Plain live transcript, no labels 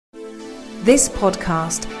This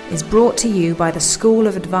podcast is brought to you by the School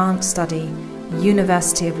of Advanced Study,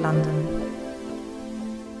 University of London.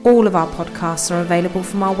 All of our podcasts are available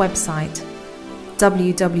from our website,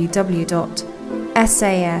 www.sas.ac.uk.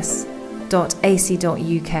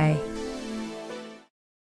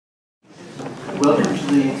 Welcome to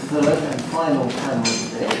the third and final panel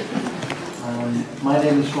today. My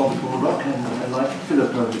name is Robert Baldock, and like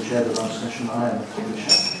Philip who chaired the last session, I am a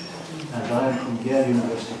publisher. And I am from Yale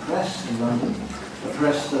University Press in London, a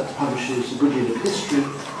press that publishes a good deal of history,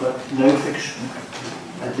 but no fiction,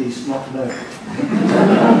 at least not no.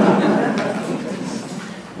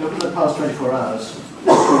 Over the past 24 hours,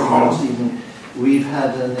 last evening, we've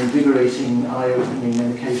had an invigorating, eye-opening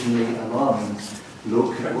and occasionally alarming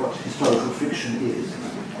look at what historical fiction is,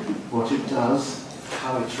 what it does,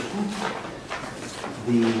 how it's written,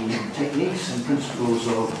 the techniques and principles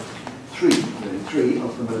of three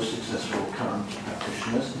of the most successful current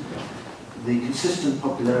practitioners, the consistent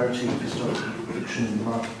popularity of historical fiction in the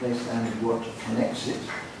marketplace and what connects it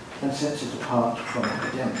and sets it apart from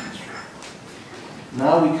academic history.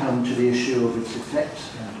 Now we come to the issue of its effect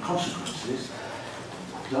and consequences.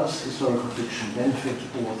 Does historical fiction benefit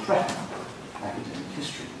or threaten academic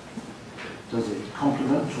history? Does it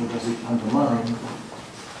complement or does it undermine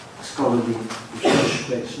scholarly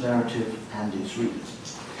research-based narrative and its readers?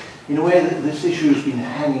 In a way, that this issue has been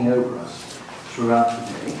hanging over us throughout the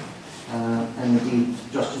day, and indeed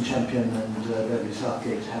Justin Champion and Beverly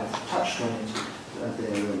Southgate have touched on it at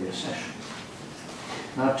their earlier session.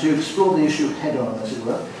 Now, to explore the issue head-on, as it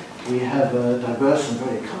were, we have a diverse and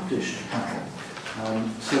very accomplished panel.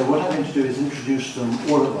 So what I'm going to do is introduce them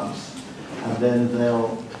all at once, and then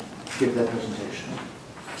they'll give their presentation.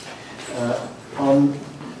 On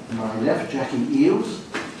my left, Jackie Eales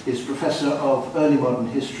is Professor of Early Modern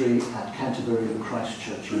History at Canterbury and Christ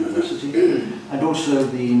Church University, and also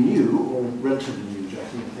the new, or relatively new,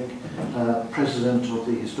 Jackie, I think, President of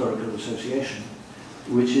the Historical Association,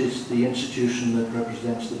 which is the institution that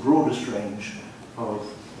represents the broadest range of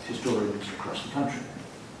historians across the country.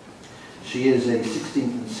 She is a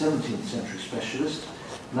 16th and 17th century specialist,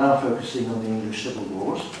 now focusing on the English Civil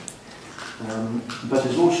Wars, but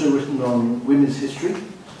has also written on women's history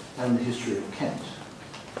and the history of Kent.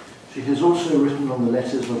 She has also written on the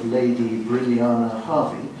letters of Lady Brilliana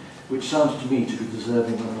Harvey, which sounds to me to be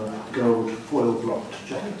deserving of a gold foil-blocked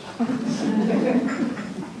jacket.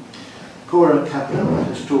 Cora Kaplan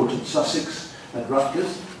has taught at Sussex, at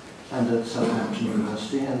Rutgers, and at Southampton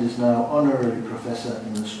University, and is now honorary professor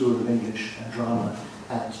in the School of English and Drama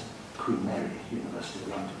at Queen Mary, University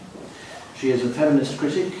of London. She is a feminist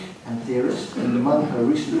critic and theorist, and among her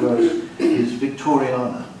recent works is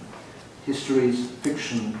Victoriana, History's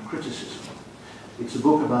Fiction Criticism. It's a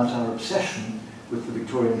book about our obsession with the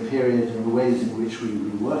Victorian period and the ways in which we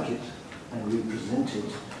rework it and represent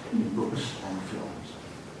it in books and films.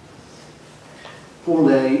 Paul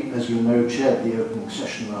Lay, as you know, chaired the opening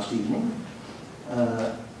session last evening.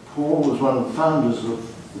 Paul was one of the founders of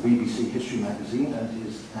the BBC History magazine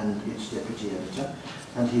and its deputy editor,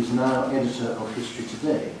 and he's now editor of History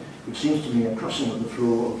Today, which seems to me a crossing of the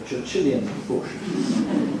floor of Churchillian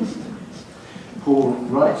proportions. Paul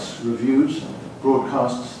writes, reviews,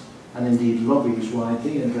 broadcasts, and indeed lobbies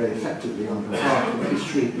widely and very effectively on behalf of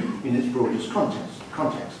history in its broadest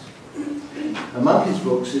context. Among his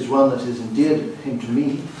books is one that has endeared him to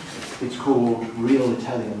me. It's called Real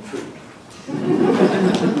Italian Food.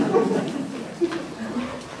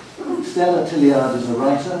 Stella Tillyard is a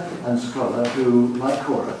writer and scholar who, like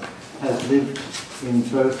Cora, has lived in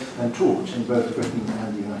both and taught in both Britain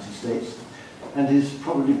and the United States, and is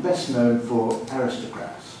probably best known for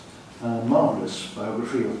Aristocrats, a marvellous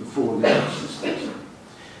biography of the four Leonard sisters.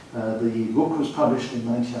 The book was published in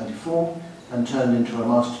 1994 and turned into a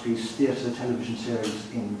masterpiece theatre television series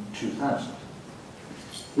in 2000.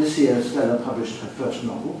 This year, Stella published her first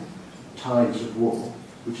novel, Tides of War,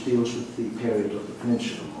 which deals with the period of the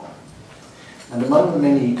Peninsular War. And among the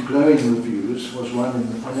many glowing reviews was one in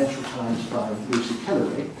the Financial Times by Lucy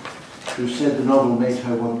Kellaway, who said the novel made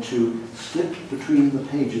her want to slip between the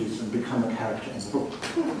pages and become a character in the book,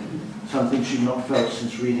 something she'd not felt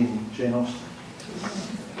since reading Jane Austen.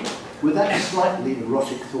 With that slightly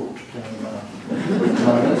erotic thought playing around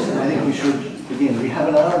I think we should begin. We have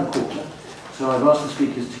an hour and a quarter, so I've asked the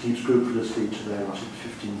speakers to keep scrupulously to their allotted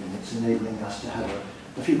 15 minutes, enabling us to have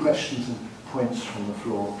a few questions and points from the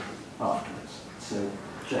floor afterwards. So,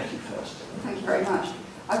 Jackie first. Thank you very much.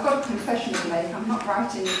 I've got a confession to make. I'm not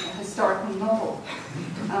writing a historical novel,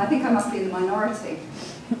 and I think I must be in the minority.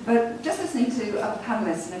 But just listening to other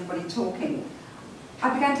panellists and everybody talking, I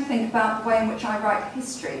began to think about the way in which I write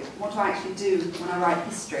history, what do I actually do when I write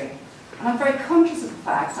history. And I'm very conscious of the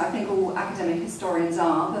fact, I think all academic historians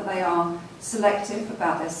are, that they are selective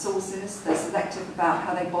about their sources, they're selective about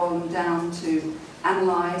how they boil them down to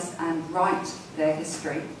analyse and write their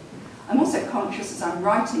history. I'm also conscious as I'm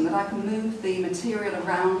writing that I can move the material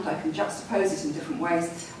around, I can juxtapose it in different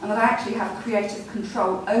ways, and that I actually have creative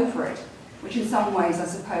control over it, which in some ways, I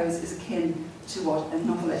suppose, is akin to what a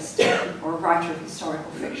novelist or a writer of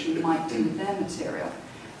historical fiction might do with their material.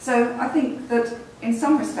 So I think that in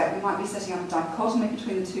some respect we might be setting up a dichotomy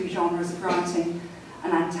between the two genres of writing,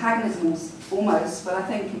 an antagonism almost, but I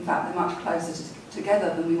think in fact they're much closer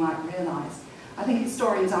together than we might realise. I think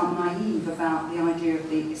historians aren't naive about the idea of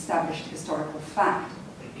the established historical fact.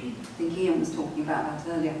 I think Ian was talking about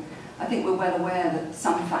that earlier. I think we're well aware that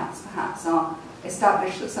some facts perhaps are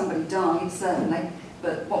established, that somebody died, certainly,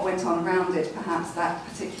 but what went on around it, perhaps that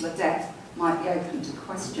particular death might be open to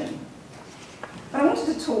question. But I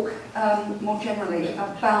wanted to talk more generally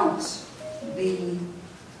about the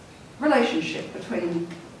relationship between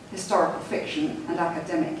historical fiction and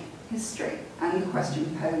academic history. And the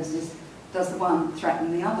question posed is, does the one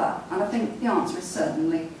threaten the other? And I think the answer is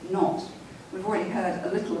certainly not. We've already heard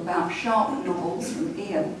a little about sharp novels from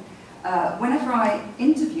Ian. Whenever I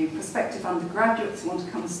interview prospective undergraduates who want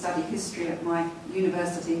to come and study history at my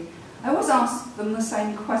university, I always ask them the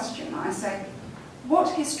same question. I say, what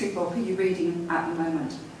history book are you reading at the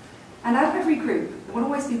moment? And out of every group, there will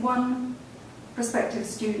always be one prospective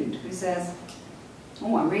student who says,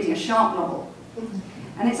 oh, I'm reading a sharp novel.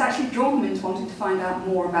 And it's actually drawn them into wanting to find out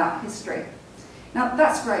more about history. Now,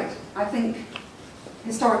 that's great. I think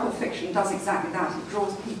historical fiction does exactly that. It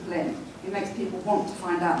draws people in. It makes people want to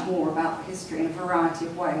find out more about the history in a variety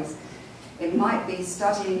of ways. It might be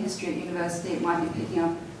studying history at university, it might be picking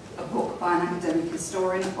up a book by an academic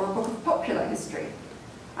historian or a book of popular history.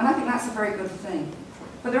 And I think that's a very good thing.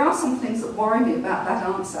 But there are some things that worry me about that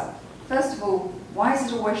answer. First of all, why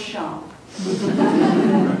is it always sharp?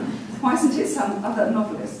 Why isn't it some other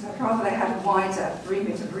novelist? I'd rather they had a wider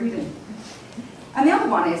remit of reading. And the other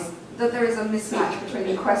one is that there is a mismatch between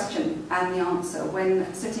the question and the answer.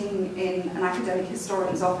 When sitting in an academic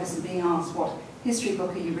historian's office and being asked, what history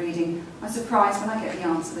book are you reading, I'm surprised when I get the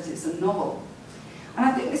answer that it's a novel. And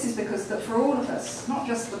I think this is because that for all of us, not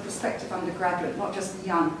just the prospective undergraduate, not just the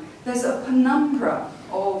young, there's a penumbra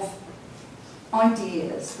of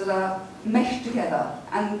ideas that are meshed together,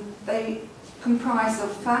 and they comprise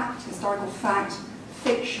of fact, historical fact,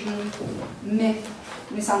 fiction, myth,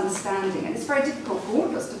 misunderstanding. And it's very difficult for all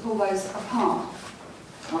of us to pull those apart.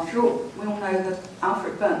 After all, we all know that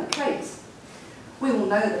Alfred burnt the cakes. We all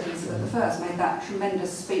know that Elizabeth I made that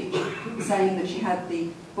tremendous speech saying that she had the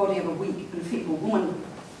body of a weak and feeble woman,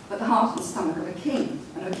 but the heart and stomach of a king,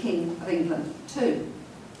 and of a king of England too.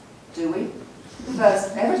 Do we? The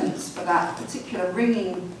first evidence for that particular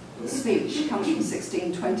ringing speech comes from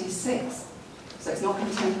 1626. So it's not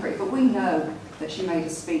contemporary, but we know that she made a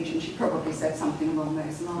speech and she probably said something along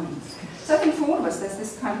those lines. So I think for all of us there's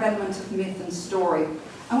this kind of element of myth and story,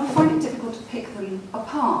 and we find it difficult to pick them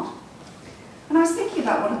apart. And I was thinking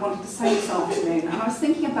about what I wanted to say this afternoon, and I was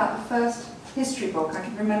thinking about the first history book I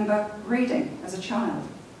can remember reading as a child.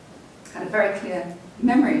 I had a very clear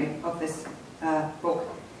memory of this book,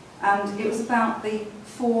 and it was about the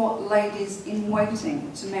 4 ladies in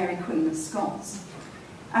waiting to Mary Queen of Scots.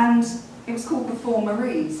 And it was called The Four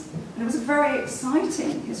Maries, and it was a very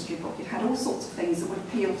exciting history book. It had all sorts of things that would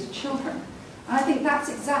appeal to children. And I think that's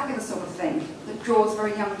exactly the sort of thing that draws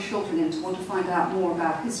very young children in to want to find out more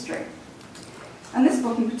about history. And this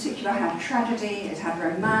book in particular had tragedy, it had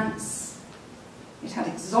romance, it had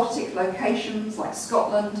exotic locations like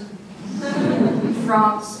Scotland,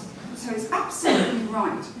 France. So it's absolutely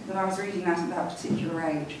right that I was reading that at that particular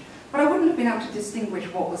age. But I wouldn't have been able to distinguish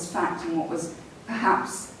what was fact and what was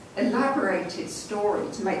perhaps elaborated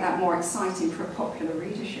story to make that more exciting for a popular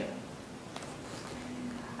readership.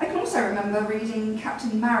 I can also remember reading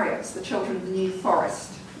Captain Marryat's The Children of the New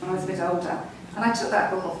Forest when I was a bit older. And I took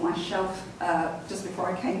that book off my shelf just before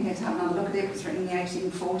I came here to have another look at it. It was written in the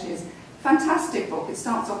 1840s. Fantastic book. It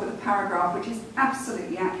starts off with a paragraph which is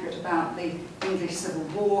absolutely accurate about the English Civil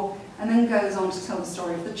War, and then goes on to tell the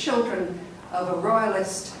story of the children of a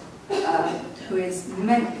royalist who is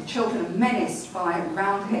children are menaced by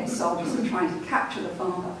Roundhead soldiers who are trying to capture the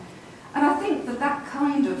father. And I think that that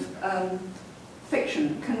kind of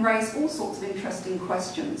fiction can raise all sorts of interesting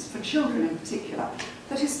questions, for children in particular,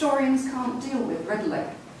 that historians can't deal with readily.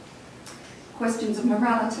 Questions of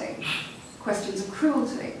morality, questions of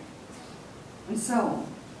cruelty, and so on.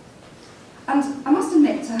 And I must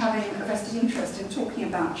admit to having a vested interest in talking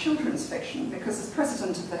about children's fiction, because as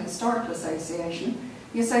president of the Historical Association,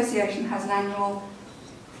 the association has an annual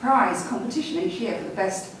prize competition each year for the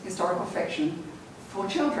best historical fiction for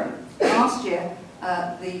children. Last year,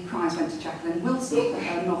 the prize went to Jacqueline Wilson for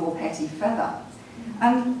her novel Hetty Feather.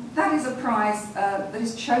 And that is a prize that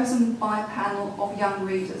is chosen by a panel of young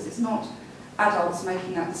readers. It's not adults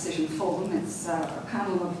making that decision for them, it's a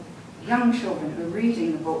panel of young children who are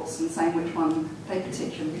reading the books and saying which one they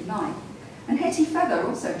particularly like. And Hetty Feather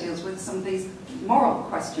also deals with some of these moral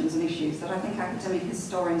questions and issues that I think academic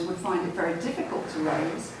historians would find it very difficult to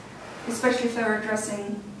raise, especially if they're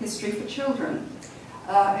addressing history for children.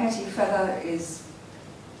 Hetty Feather is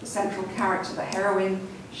the central character, the heroine.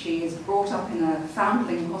 She is brought up in a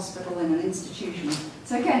foundling hospital in an institution.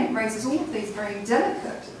 So again, it raises all of these very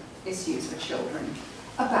delicate issues for children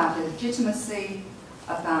about illegitimacy,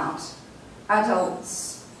 about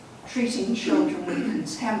adults treating children with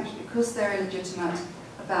contempt because they're illegitimate,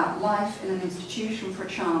 about life in an institution for a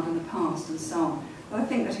child in the past, and so on. But I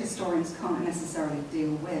think that historians can't necessarily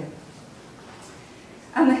deal with.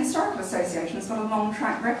 And the Historical Association has got a long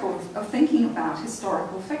track record of thinking about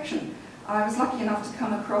historical fiction. I was lucky enough to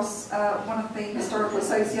come across one of the Historical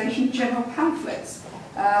Association general pamphlets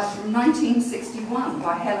from 1961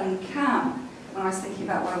 by Helen Cam when I was thinking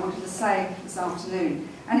about what I wanted to say this afternoon.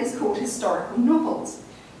 And it's called Historical Novels.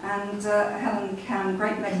 And Helen Cam,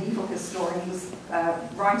 great medieval historian, was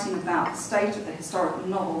writing about the state of the historical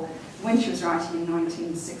novel when she was writing in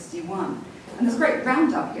 1961. And there's a great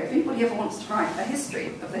roundup here. If anybody ever wants to write a history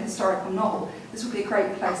of the historical novel, this would be a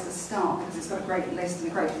great place to start because it's got a great list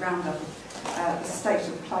and a great roundup of the state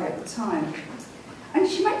of play at the time. And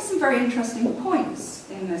she makes some very interesting points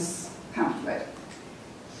in this pamphlet.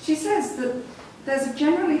 She says that there's a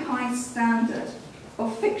generally high standard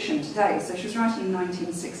of fiction today, so she was writing in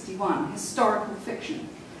 1961, historical fiction,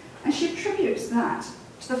 and she attributes that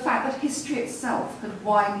to the fact that history itself had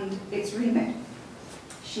widened its remit.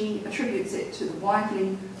 She attributes it to the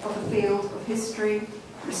widening of the field of history,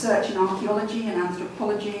 research in archaeology and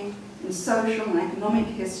anthropology, in social and economic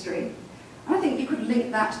history. And I think you could link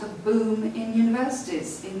that to the boom in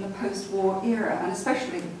universities in the post-war era, and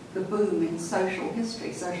especially the boom in social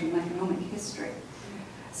history, social and economic history.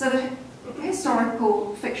 So that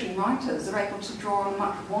historical fiction writers are able to draw on a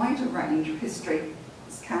much wider range of history,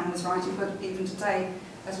 as Cam was writing, but even today,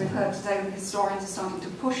 as we've heard today, the historians are starting to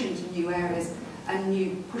push into new areas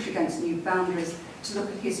and push against new boundaries to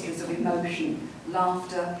look at histories of emotion,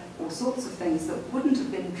 laughter, all sorts of things that wouldn't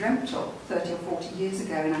have been dreamt of 30 or 40 years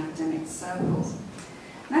ago in academic circles.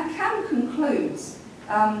 Now, Cam concludes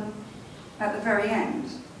at the very end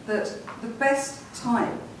that the best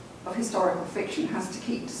type of historical fiction has to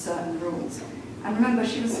keep to certain rules. And remember,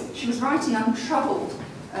 she was writing untroubled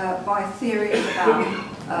by theories about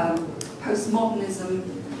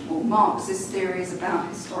postmodernism or Marxist theories about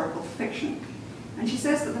historical fiction. And she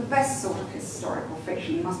says that the best sort of historical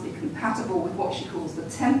fiction must be compatible with what she calls the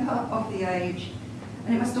temper of the age,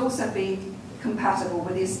 and it must also be compatible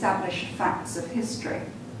with the established facts of history.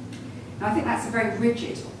 Now, I think that's a very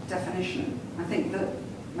rigid definition. I think that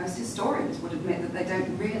most historians would admit that they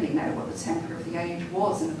don't really know what the temper of the age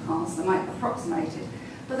was in the past. They might approximate it,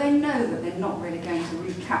 but they know that they're not really going to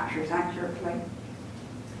recapture it accurately.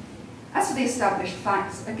 As for the established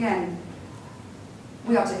facts, again,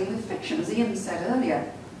 we are dealing with fiction, as Ian said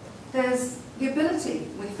earlier. There's the ability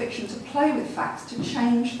with fiction to play with facts, to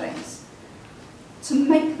change things, to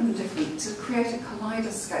make them different, to create a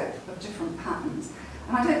kaleidoscope of different patterns.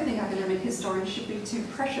 And I don't think academic historians should be too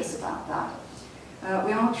precious about that.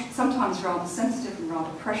 We are sometimes rather sensitive and rather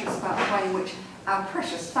precious about the way in which our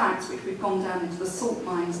precious facts, which we've gone down into the salt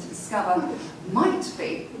mines to discover, might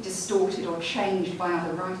be distorted or changed by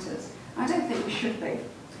other writers. I don't think we should be.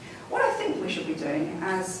 What I think we should be doing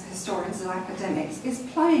as historians and academics is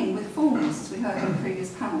playing with forms, as we heard in the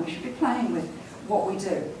previous panel. We should be playing with what we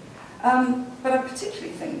do. But I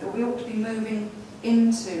particularly think that we ought to be moving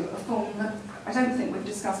into a form that I don't think we've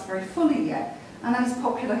discussed very fully yet, and that is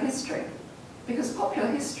popular history. Because popular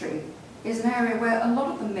history is an area where a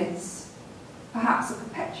lot of the myths perhaps are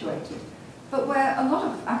perpetuated, but where a lot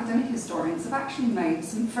of academic historians have actually made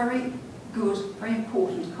some very good, very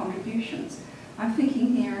important contributions. I'm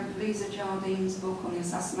thinking here of Lisa Jardine's book on the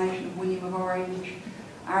assassination of William of Orange,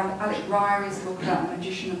 Alec Ryer's book about the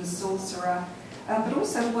magician and the sorcerer, but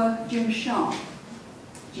also the work of Jim Sharp.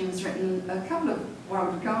 Jim's written a couple of what I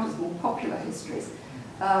would regard as more popular histories.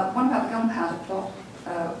 One about the Gunpowder Plot,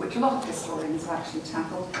 which a lot of historians have actually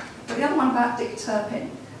tackled, but the other one about Dick Turpin.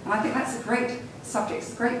 And I think that's a great subject,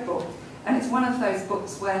 it's a great book, and it's one of those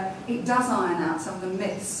books where it does iron out some of the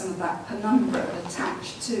myths, some of that penumbra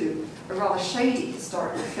attached to a rather shady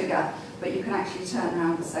historical figure, but you can actually turn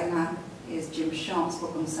around and say, now, here's Jim Sharp's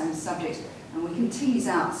book on the same subject, and we can tease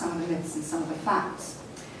out some of the myths and some of the facts.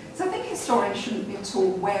 So I think historians shouldn't be at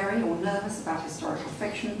all wary or nervous about historical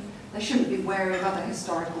fiction. They shouldn't be wary of other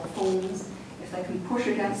historical forms. If they can push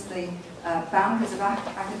against the boundaries of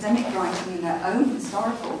academic writing in their own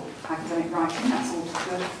historical academic writing, that's all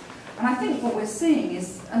good. And I think what we're seeing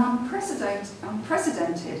is an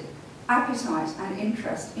unprecedented appetite and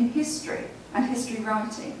interest in history and history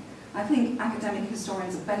writing. I think academic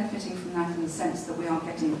historians are benefiting from that in the sense that we are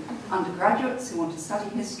getting undergraduates who want to study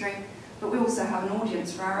history, but we also have an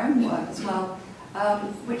audience for our own work as well,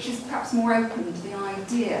 which is perhaps more open to the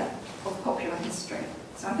idea of popular history.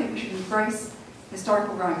 So I think we should embrace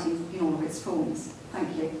historical writing in all of its forms.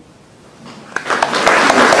 Thank you.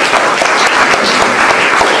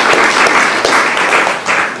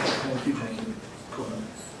 Thank you, Jane. Cora.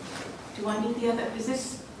 Do I need the other? Is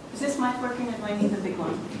this mic working, or do I need the big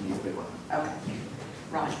one? You need the big one. Okay.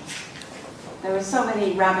 Right. There are so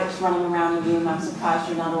many rabbits running around the room, I'm surprised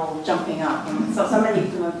you're not all jumping up. And so many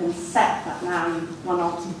of them have been set that now one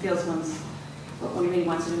often feels what one really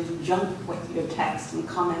wants to do is jump with your text and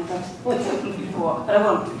comment on what's looking before, but I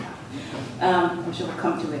won't do that. I'm sure we'll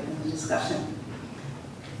come to it in the discussion.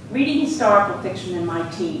 Reading historical fiction in my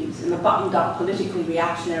teens, in the buttoned-up, politically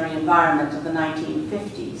reactionary environment of the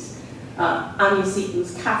 1950s, Anya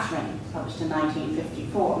Seton's Catherine, published in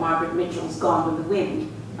 1954, Margaret Mitchell's Gone with the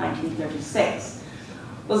Wind, 1936,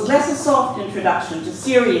 was less a soft introduction to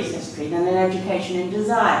serious history than an education in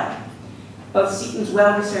desire. Both Seton's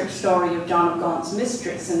well-researched story of John of Gaunt's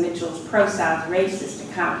mistress and Mitchell's pro-South racist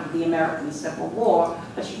account of the American Civil War,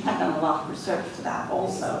 but she had done a lot of research to that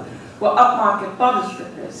also, were upmarket bodice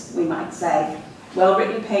strippers, we might say,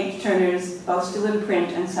 well-written page-turners, both still in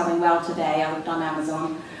print and selling well today, I looked on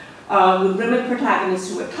Amazon, with women protagonists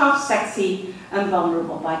who were tough, sexy, and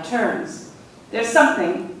vulnerable by turns. There's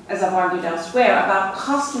something, as I've argued elsewhere, about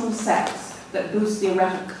costume sex that boosts the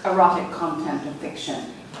erotic content of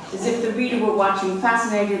fiction, as if the reader were watching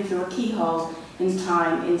fascinated through a keyhole in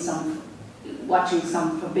time, watching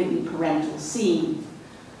some forbidden parental scene.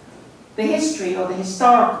 The history, or the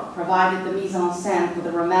historical, provided the mise-en-scène for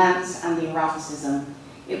the romance and the eroticism.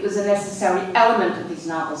 It was a necessary element of these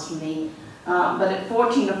novels for me, but at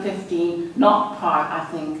 14 or 15, not part, I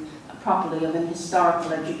think, properly of an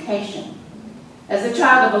historical education. As a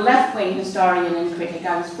child of a left-wing historian and critic,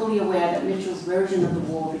 I was fully aware that Mitchell's version of the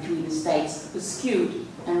war between the states was skewed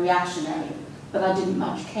and reactionary, but I didn't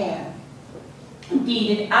much care.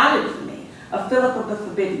 Indeed, it added for me a fillip of the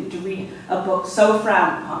forbidden to read a book so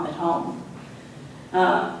frowned upon at home.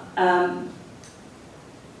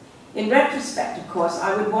 In retrospect, of course,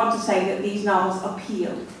 I would want to say that these novels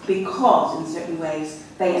appealed because, in certain ways,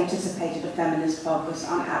 they anticipated a feminist focus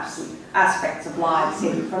on absent aspects of lives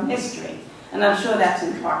hidden from history. And I'm sure that's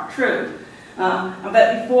in part true.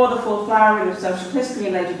 But before the full flowering of social history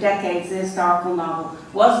in later decades, the historical novel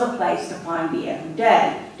was the place to find the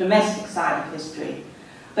everyday, domestic side of history.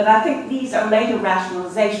 But I think these are later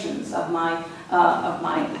rationalizations of my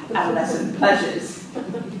adolescent pleasures.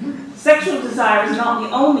 Sexual desire is not the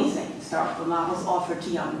only thing historical novels offer to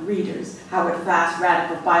young readers. Howard Fast's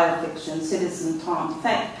radical biofiction, Citizen Tom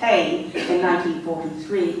Paine, in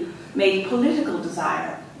 1943, made political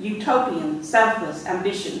desire, utopian, selfless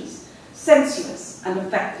ambitions, sensuous and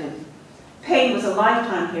effective. Paine was a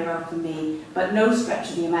lifetime hero for me, but no stretch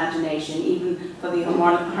of the imagination, even for the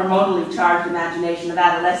hormonally charged imagination of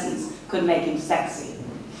adolescents, could make him sexy.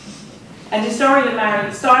 And historian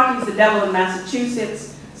Marion Starkey's The Devil in Massachusetts,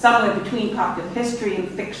 somewhere between popular history and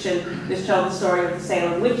fiction, this told the story of the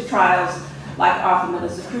Salem witch trials, like Arthur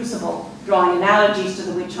Miller's The Crucible, drawing analogies to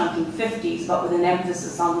the witch-hunting 50s, but with an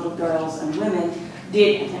emphasis on little girls and women,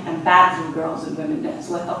 and bad little girls and women as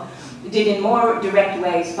well, did in more direct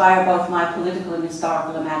ways fire both my political and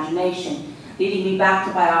historical imagination, leading me back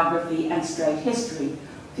to biography and straight history,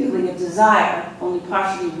 fueling a desire, only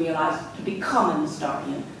partially realized, to become an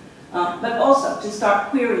historian, but also to start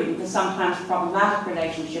querying the sometimes problematic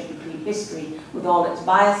relationship between history with all its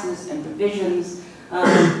biases and divisions,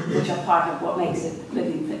 which are part of what makes it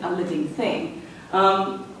a living thing,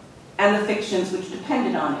 and the fictions which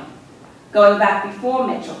depended on it. Going back before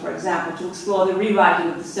Mitchell, for example, to explore the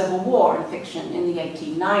rewriting of the Civil War in fiction in the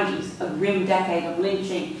 1890s, a grim decade of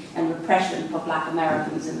lynching and repression for Black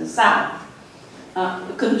Americans in the South.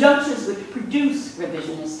 The conjunctures which produce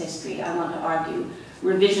revisionist history, I want to argue,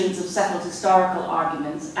 revisions of settled historical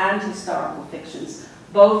arguments and historical fictions,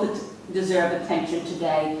 both deserve attention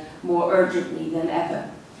today more urgently than ever.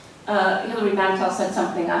 Hilary Mantel said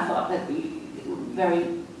something I thought that be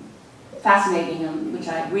very fascinating, and which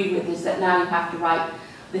I agree with, is that now you have to write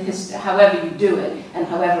the however you do it, and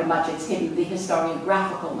however much it's hidden, the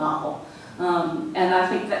historiographical novel. And I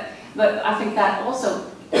think that, but I think that also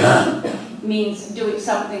means doing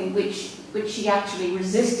something which she actually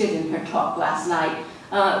resisted in her talk last night,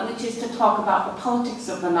 which is to talk about the politics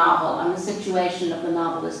of the novel and the situation of the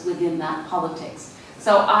novelist within that politics.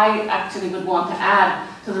 So I actually would want to add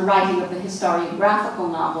to the writing of the historiographical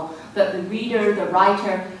novel that the reader, the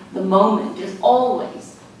writer, the moment is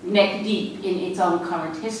always neck deep in its own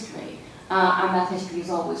current history. And that history is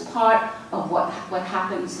always part of what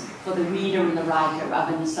happens for the reader and the writer of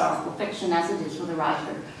an historical fiction, as it is for the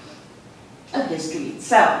writer of history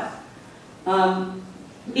itself.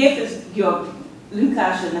 If, as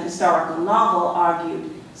Lukács in the historical novel argued,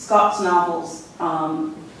 Scott's novels,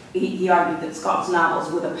 he argued that Scott's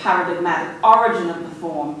novels were the paradigmatic origin of the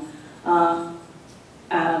form.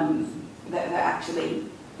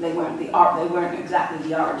 They weren't exactly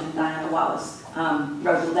the origin. Diana Wallace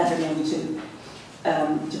wrote a letter into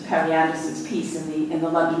Perry Anderson's piece in the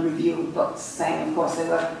London Review of Books, saying, of course, there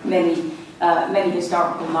were many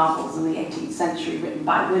historical novels in the 18th century written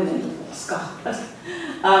by women, Scott.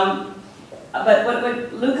 But what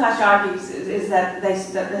Lukács argues is that the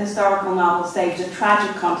historical novel staged a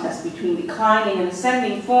tragic contest between declining and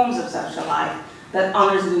ascending forms of social life that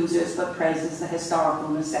honors losers but praises the historical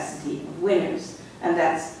necessity of winners. And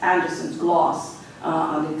that's Anderson's gloss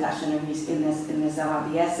on Lukács in this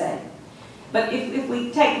LRB essay. But if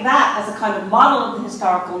we take that as a kind of model of the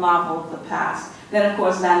historical novel of the past, then of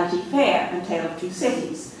course Vanity Fair and Tale of Two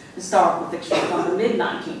Cities, historical fiction from the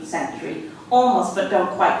mid-19th century, almost but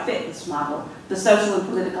don't quite fit this model. The social and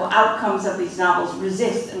political outcomes of these novels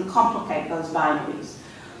resist and complicate those binaries.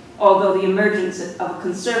 Although the emergence of a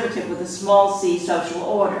conservative with a small c social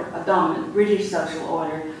order, a dominant British social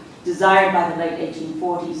order, desired by the late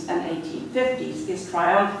 1840s and 1850s, is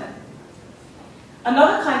triumphant.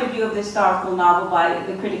 Another kind of view of the historical novel by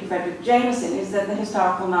the critic Frederick Jameson is that the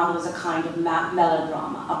historical novel is a kind of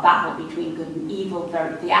melodrama, a battle between good and evil,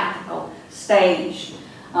 very theatrical, stage.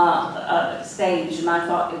 And I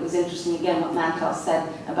thought it was interesting again what Mantel said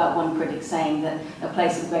about one critic saying that A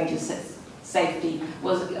Place of Greatest Safety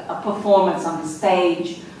was a performance on the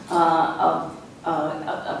stage of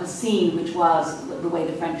a scene which was the way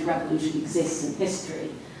the French Revolution exists in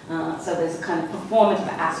history. So there's a kind of performative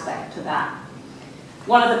aspect to that.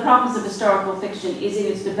 One of the problems of historical fiction is in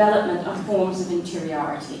its development of forms of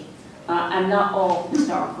interiority. And not all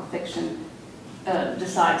historical fiction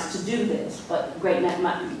decides to do this, but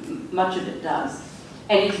much of it does.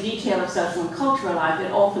 And its detail of social and cultural life,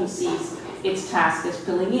 it often sees its task as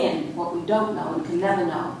filling in what we don't know and can never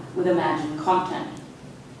know with imagined content.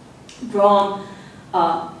 Drawn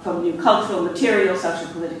from new cultural material, social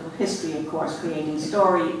political history, of course, creating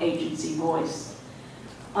story, agency, voice.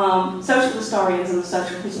 Social historians in the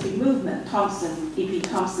social history movement, Thompson, E.P.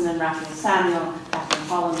 Thompson and Raphael Samuel, Catherine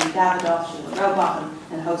Holland and Davidoff, Sheila Rowbottom,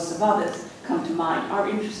 and hosts of others come to mind, are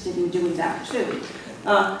interested in doing that too.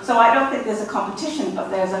 So I don't think there's a competition, but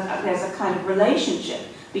there's a kind of relationship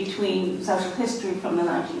between social history from the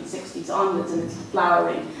 1960s onwards and its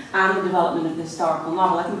flowering and the development of the historical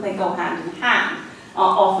novel. I think they go hand in hand.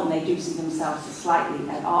 Often they do see themselves as slightly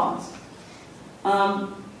at odds.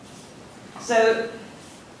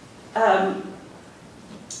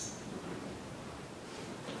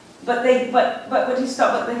 But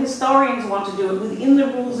the historians want to do it within the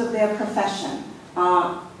rules of their profession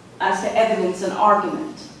as to evidence and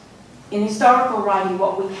argument. In historical writing,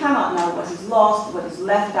 what we cannot know, what is lost, what is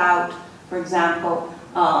left out, for example,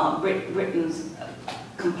 Britain's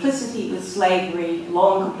complicity with slavery,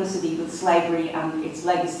 long complicity with slavery and its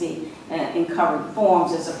legacy in current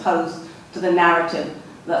forms, as opposed to the narrative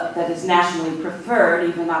that is nationally preferred,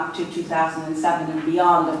 even up to 2007 and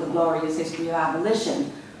beyond, of the glorious history of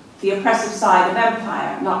abolition. The oppressive side of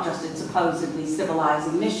empire, not just its supposedly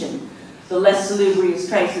civilizing mission, the less salubrious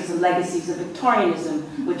traces and legacies of Victorianism,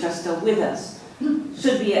 which are still with us,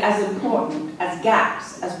 should be as important as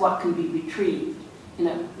gaps as what can be retrieved. You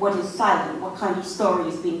know, what is silent, what kind of story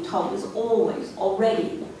is being told is always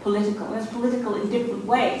already political. And it's political in different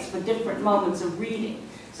ways for different moments of reading.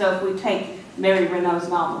 So if we take Mary Renault's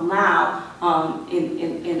novel now,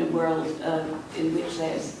 in a world in which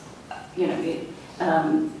there's, in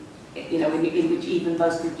which even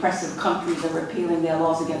most repressive countries are repealing their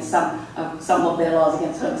laws against some of their laws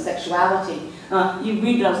against homosexuality, you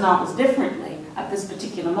read those novels differently at this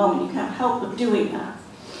particular moment. You can't help but doing that.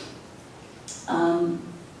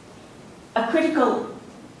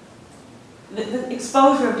 The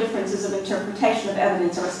exposure of differences of interpretation of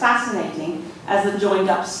evidence are as fascinating as the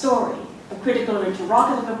joined-up story. A critical or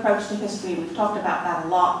interrogative approach to history, we've talked about that a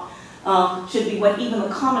lot, should be what even the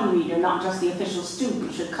common reader, not just the official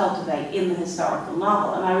student, should cultivate in the historical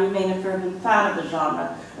novel. And I remain a fervent fan of the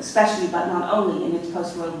genre, especially but not only in its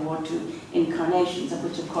post-World War II incarnations, of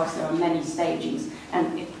which of course there are many stagings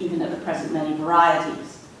and even at the present many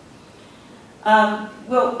varieties.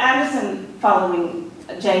 Well, Anderson, following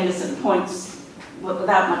Jameson, points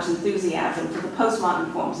without much enthusiasm to the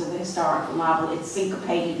postmodern forms of the historical novel, its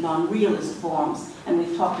syncopated non-realist forms, and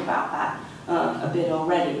we've talked about that a bit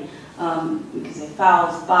already, because they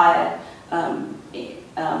fouls by it,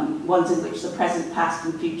 ones in which the present, past,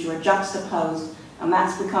 and future are juxtaposed, and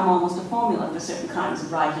that's become almost a formula for certain kinds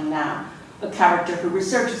of writing now. A character who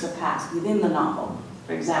researches a past within the novel,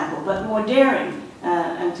 for example, but more daring,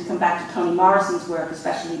 and to come back to Toni Morrison's work,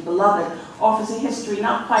 especially Beloved, offers a history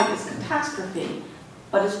not quite as catastrophe,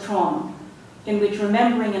 but as trauma, in which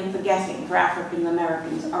remembering and forgetting for African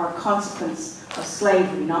Americans are a consequence of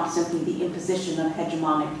slavery, not simply the imposition of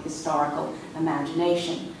hegemonic historical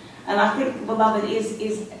imagination. And I think Beloved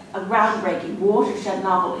is a groundbreaking watershed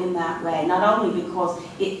novel in that way, not only because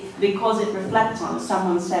it reflects on, as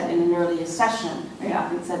someone said in an earlier session, I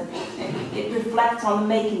think said, it reflects on the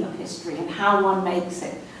making of history and how one makes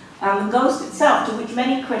it. The Ghost itself, to which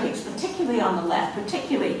many critics, particularly on the left,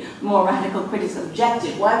 particularly more radical critics,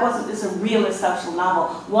 objected. Why wasn't this a realist social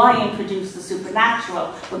novel? Why introduce the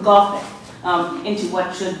supernatural, the Gothic, into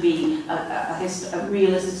what should be a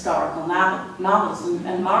realist historical novels?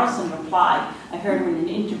 And Morrison replied, I heard him in an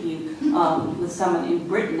interview with someone in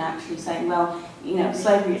Britain actually saying, well, you know,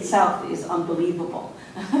 slavery itself is unbelievable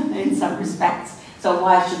in some respects, so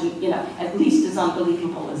why should we, you know, at least as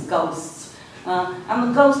unbelievable as ghosts? And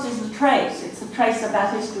the ghost is the trace. It's a trace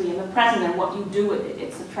about history in the present and what you do with it.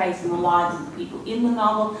 It's a trace in the lives of the people in the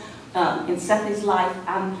novel, in Sethi's life,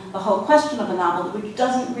 and the whole question of the novel, which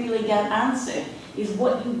doesn't really get answered, is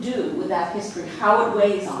what you do with that history, how it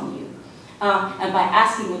weighs on you. And by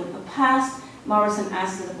asking it of the past, Morrison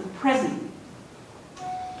asks it of the present.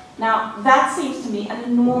 Now, that seems to me an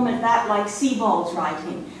enormous, that like Sebald's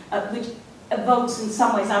writing, which evokes in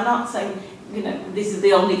some ways, I'm not saying, you know, this is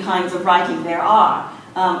the only kinds of writing there are.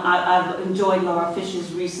 I've enjoyed Laura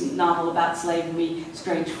Fisher's recent novel about slavery,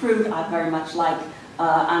 Strange Fruit. I very much like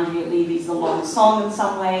Andrea Levy's The Long Song in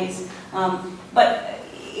some ways. But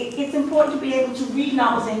it's important to be able to read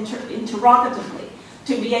novels interrogatively,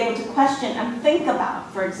 to be able to question and think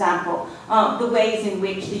about, for example, the ways in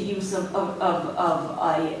which the use of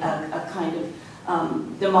a kind of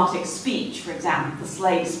demotic speech, for example, the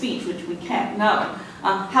slave speech, which we can't know,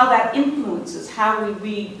 how that influences how we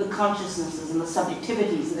read the consciousnesses and the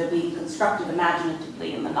subjectivities that are being constructed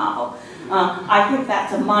imaginatively in the novel. I think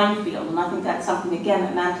that's a minefield, and I think that's something, again,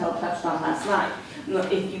 that Mantel touched on last night.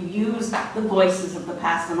 If you use the voices of the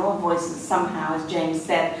past, and all voices somehow, as James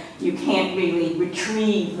said, you can't really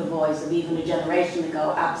retrieve the voice of even a generation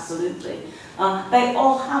ago, absolutely. They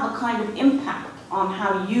all have a kind of impact on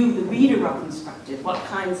how you, the reader, are constructed, what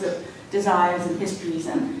kinds of desires and histories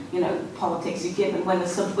and, you know, politics you give, and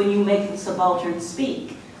when you make the subaltern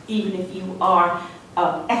speak, even if you are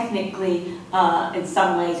ethnically, in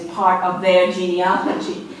some ways, part of their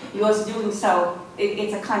genealogy, you're doing so,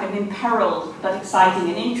 it's a kind of imperiled but exciting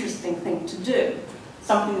and interesting thing to do,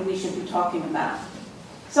 something that we should be talking about.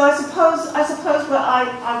 So I suppose what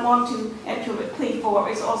I want to enter a plea for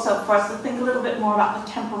is also for us to think a little bit more about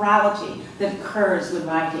the temporality that occurs with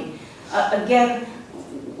writing. Again,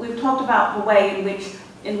 we've talked about the way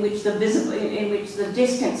in which the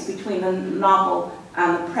distance between the novel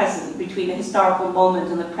and the present, between the historical moment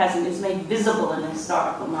and the present, is made visible in a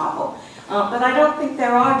historical novel. But I don't think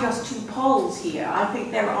there are just two poles here. I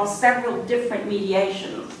think there are several different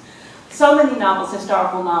mediations. So many novels,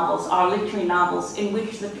 historical novels, are literary novels in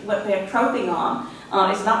which what they're troping on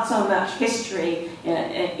is not so much history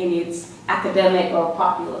in its academic or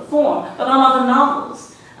popular form, but on other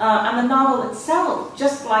novels. And the novel itself,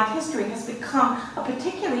 just like history, has become a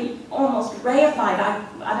particularly almost reified,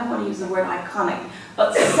 I don't want to use the word iconic,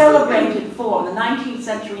 but celebrated form, the 19th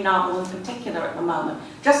century novel in particular at the moment,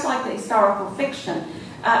 just like the historical fiction,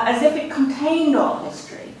 as if it contained all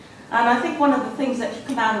history. And I think one of the things that should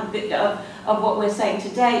come out of what we're saying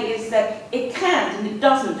today is that it can't, and it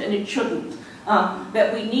doesn't, and it shouldn't.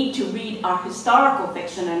 That we need to read our historical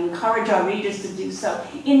fiction and encourage our readers to do so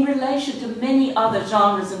in relation to many other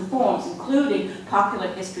genres and forms, including popular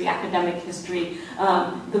history, academic history,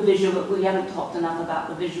 the visual. We haven't talked enough about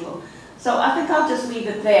the visual. So I think I'll just leave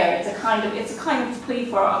it there. It's a kind of plea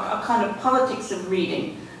for a kind of politics of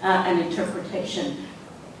reading and interpretation.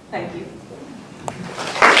 Thank you.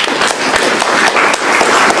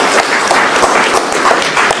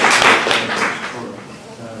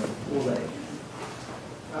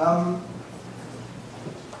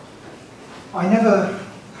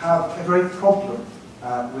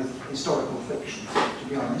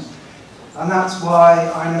 And that's why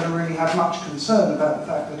I never really had much concern about the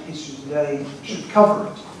fact that History Today should cover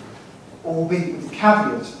it, albeit with the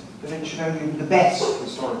caveat that it should only be the best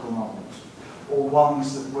historical novels, or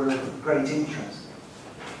ones that were of great interest.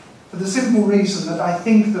 For the simple reason that I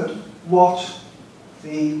think that what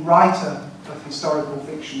the writer of historical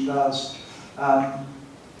fiction does at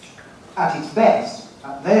its best,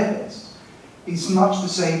 at their best, is much the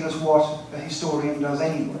same as what a historian does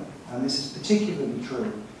anyway. And this is particularly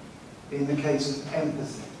true in the case of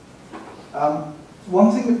empathy.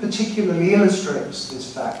 One thing that particularly illustrates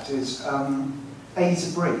this fact is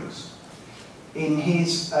Asa Briggs, in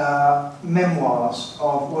his memoirs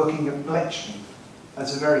of working at Bletchley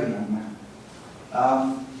as a very young man.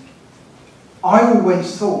 I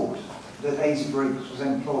always thought that Asa Briggs was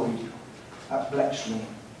employed at Bletchley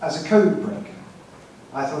as a code breaker.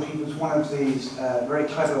 I thought he was one of these very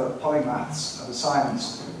clever polymaths of a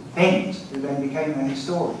science bent who then became a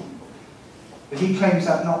historian. But he claims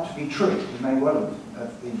that not to be true. He may well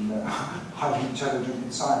have been highly intelligent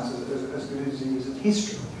in science as good as he was in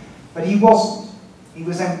history. But he wasn't. He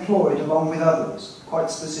was employed along with others, quite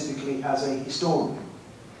specifically as a historian.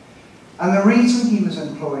 And the reason he was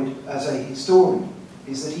employed as a historian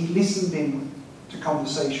is that he listened in to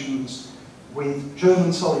conversations with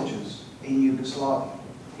German soldiers in Yugoslavia.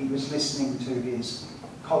 He was listening to his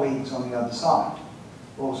colleagues on the other side,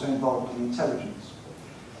 also involved in intelligence.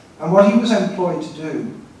 And what he was employed to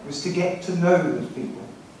do was to get to know those people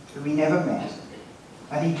who he never met,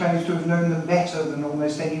 and he claims to have known them better than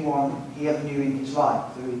almost anyone he ever knew in his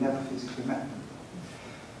life, though he never physically met them.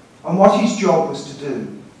 And what his job was to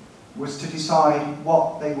do was to decide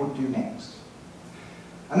what they would do next.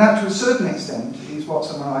 And that, to a certain extent, is what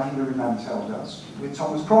someone like Hilary Mantel does with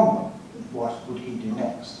Thomas Cromwell. What would he do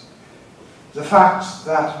next? The fact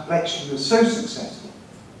that Bletchley was so successful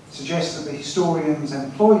suggests that the historians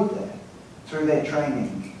employed there, through their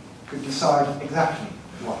training, could decide exactly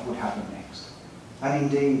what would happen next. And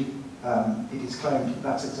indeed, it is claimed that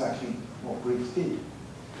that's exactly what Briggs did.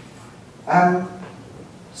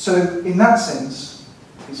 So, in that sense,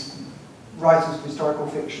 writers of historical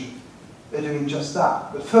fiction are doing just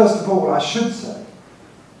that. But first of all, I should say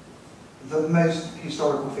that most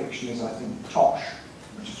historical fiction is, I think, tosh,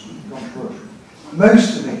 which is controversial.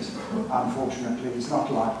 Most of it, unfortunately, is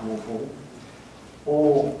not like Walpole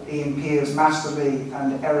or Ian Pear's masterly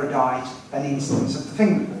and erudite An Instance of the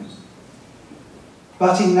Finger-Post.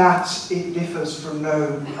 But in that, it differs from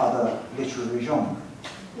no other literary genre.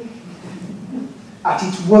 At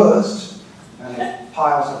its worst, and it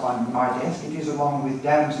piles up on my desk, it is, along with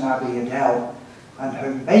Downton Abbey, Adele, and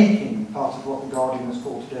Home Baking, part of what the Guardian has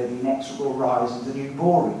called today the inexorable rise of the new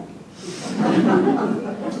boring.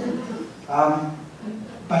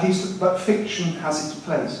 But fiction has its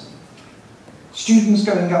place. Students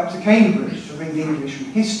going up to Cambridge to read English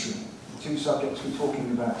and history, the two subjects we're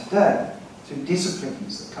talking about today, two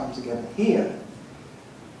disciplines that come together here,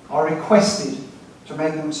 are requested to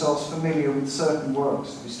make themselves familiar with certain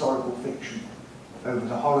works of historical fiction over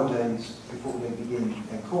the holidays before they begin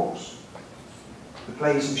their course. The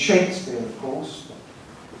plays of Shakespeare, of course,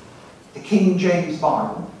 the King James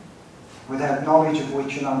Bible, without knowledge of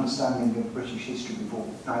which an understanding of British history before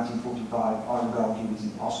 1945, I would argue, is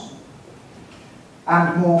impossible.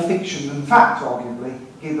 And more fiction than fact, arguably,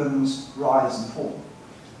 Gibbon's Rise and Fall.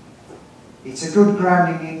 It's a good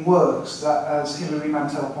grounding in works that, as Hilary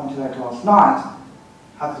Mantel pointed out last night,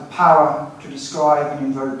 have the power to describe and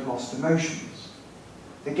invoke lost emotions.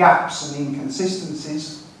 The gaps and the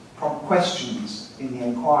inconsistencies prompt questions in the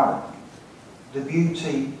inquiry. The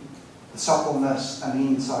beauty, the suppleness and the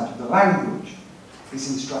insight of the language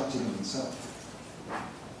is instructive in itself.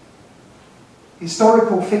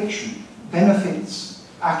 Historical fiction benefits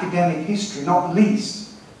academic history, not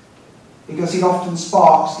least because it often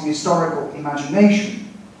sparks the historical imagination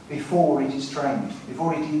before it is trained,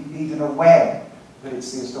 before it is even aware that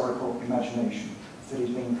it's the historical imagination that is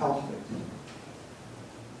being cultivated.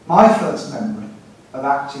 My first memory of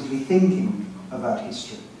actively thinking about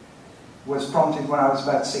history was prompted when I was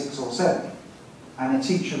about 6 or 7, and a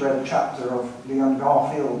teacher read a chapter of Leon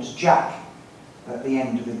Garfield's Jack at the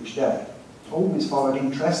end of each day, always followed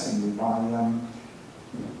interestingly by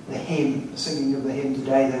the hymn, the singing of the hymn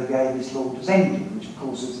 "Today Though Gay This Lord Has Ended," which of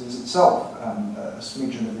course is itself a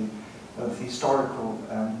smidgen of historical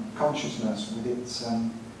consciousness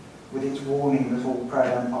with its warning that all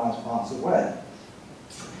proud empires pass away.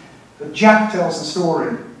 But Jack tells the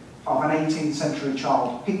story of an 18th century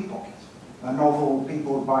child pickpocket, a novel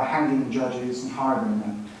peopled by hanging judges and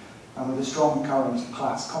highwaymen, and with a strong current of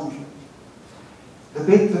class conflict. The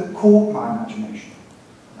bit that caught my imagination,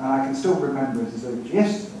 and I can still remember it as though it was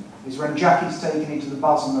yesterday, is when Jack is taken into the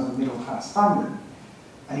bosom of a middle-class family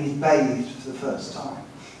and he's bathed for the first time.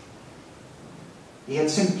 He had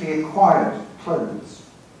simply acquired clothes,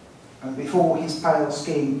 and before his pale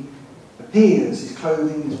skin appears, his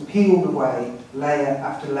clothing is peeled away layer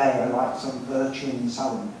after layer like some virgin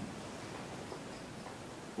salome.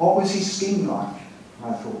 What was his skin like,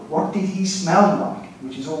 I thought? What did he smell like?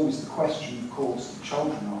 Which is always the question, of course, that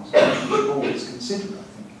children ask, which we should always consider, I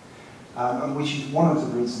think. And which is one of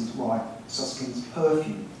the reasons why Susskind's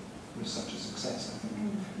perfume was such a success, I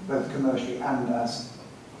think, both commercially and as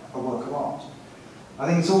a work of art. I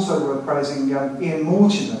think it's also worth praising Ian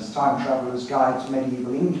Mortimer's Time Traveller's Guide to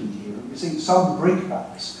Medieval England here. We see some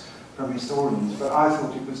brickbats from historians, but I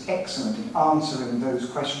thought it was excellent in answering those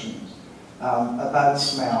questions about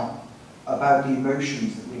smell, about the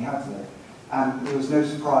emotions that we have there. And there was no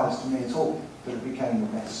surprise to me at all that it became a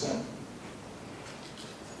bestseller.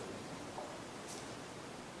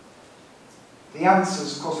 The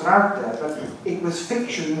answers, of course, are out there, but it was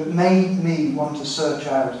fiction that made me want to search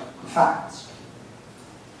out the facts.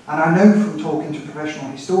 And I know from talking to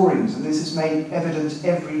professional historians, and this is made evident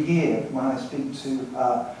every year when I speak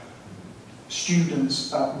to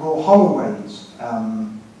students at Royal Holloway's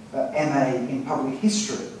MA in Public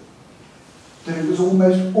History, that it was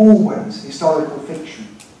almost always historical fiction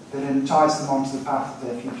that enticed them onto the path of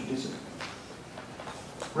their future discipline.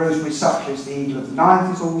 Rosemary Sutcliffe's The Eagle of the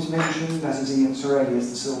Ninth is always mentioned, as is Ian Sorelia's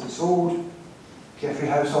The Silver Sword. Geoffrey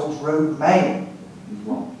Household's Rogue Mail is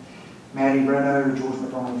one. Mary Renault, George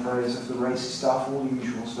MacDonald Fraser for the racy stuff, all the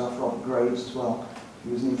usual stuff. Robert Graves as well.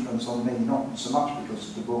 He was an influence on me, not so much because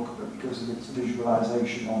of the book, but because of its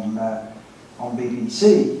visualisation on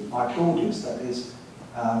BBC, by Claudius, that is,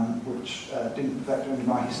 which didn't affect only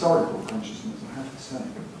my historical consciousness, I have to say.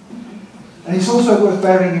 And it's also worth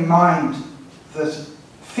bearing in mind that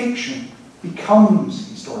fiction becomes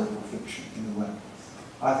historical fiction in a way.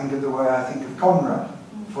 I think of the way I think of Conrad,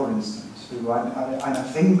 for instance, who I now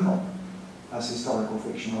think of as historical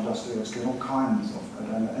fiction, or Dostoevsky, and all kinds of it.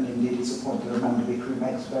 And indeed it's a point that Amanda Vickery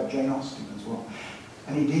makes about Jane Austen as well.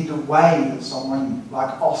 And indeed the way that someone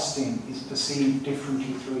like Austen is perceived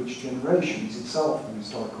differently through each generation is itself an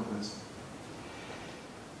historical lesson.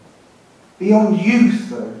 Beyond youth,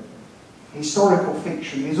 though, historical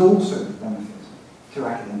fiction is also of benefit to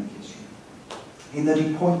academic history, in that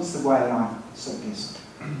it points the way, I said this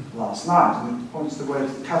last night, and it points the way to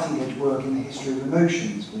the cutting-edge work in the history of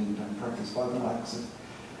emotions being done, practiced by the likes of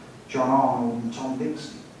John Arnold and Tom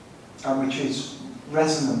Dixon, which is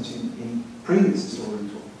resonant in previous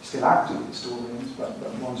historians, or still active historians, but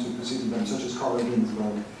ones who preceded them, such as Cora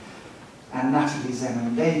Ginsberg and Natalie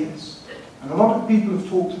Zeman-Davis. And a lot of people have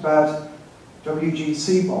talked about W.G.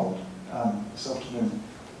 Sebald this afternoon.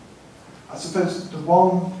 I suppose the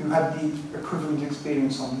one who had the equivalent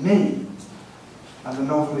experience on me, and the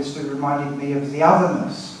novelist who reminded me of the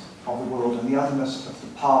otherness of the world and the otherness of the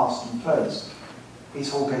past and place,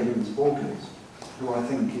 is Jorge Luis Borges, who I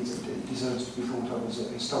think deserves to be thought of as a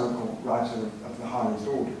historical writer of the highest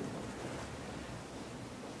order.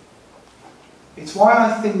 It's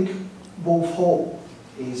why I think Wolf Hall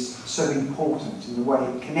is so important in the way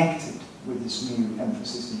it connected with this new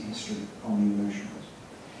emphasis in history on the emotions.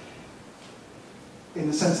 In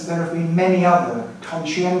the sense that there have been many other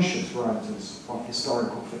conscientious writers of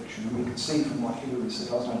historical fiction, and we could see from what Hilary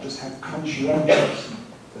said last night just how conscientious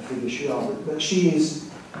a figure she is, but she is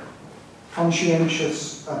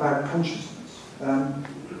conscientious about consciousness.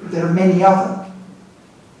 There are many other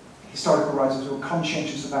historical writers who are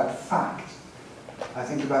conscientious about fact. I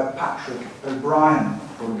think about Patrick O'Brien,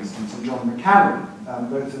 for instance, and John McCarry,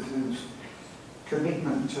 both of whose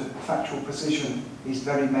commitment to factual precision is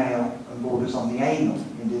very male and borders on the anal,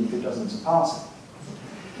 indeed if it doesn't surpass it.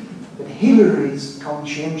 But Hilary's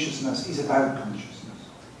conscientiousness is about consciousness.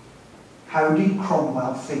 How did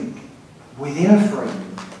Cromwell think within a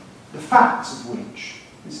frame, the facts of which,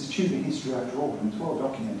 this is Tudor history after all, and it's well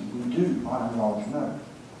documented, we do by and large know.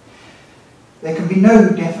 There can be no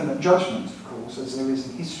definite judgment, of course, as there is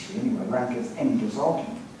in history anyway, ranketh endless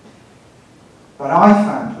argument. But I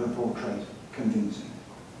found her portrait convincing,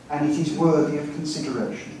 and it is worthy of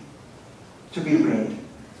consideration to be read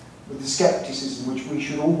with the scepticism which we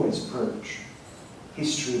should always approach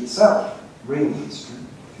history itself, real history,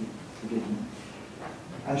 if you forgive me,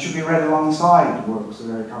 and should be read alongside the works of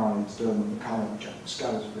Eric Ives, Dermot McCulloch, Jack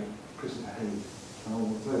Scarisbury, Christopher Haig, and all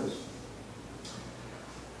of those.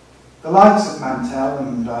 The likes of Mantell,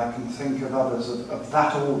 and I can think of others of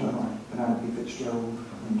that order, like Penelope Fitzgerald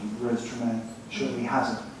and Rose Tremaine, Shirley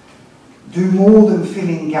Hazard, do more than fill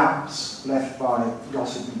in gaps left by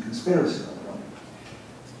gossip and conspiracy.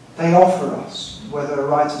 They offer us whether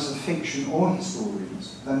writers of fiction or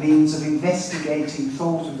historians, the means of investigating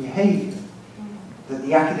thought and behaviour that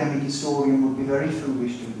the academic historian would be very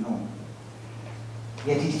foolish to ignore.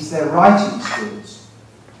 Yet it is their writing skills,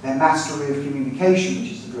 their mastery of communication,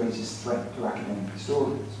 which is the greatest threat to academic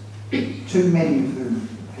historians, too many of whom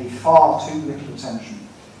pay far too little attention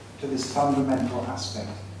to this fundamental aspect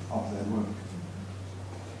of their work.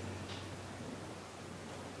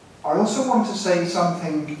 I also want to say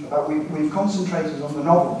something about, we've concentrated on the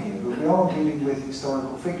novel here, but we are dealing with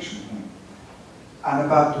historical fiction here, and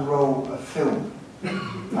about the role of film.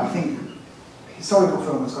 I think historical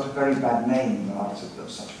film has got a very bad name in the likes of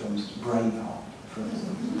such films as Braveheart, for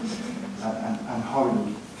instance, and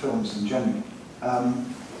Hollywood films in general.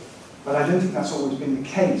 But I don't think that's always been the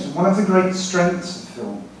case. And one of the great strengths of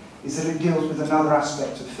film is that it deals with another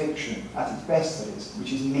aspect of fiction, at its best that is,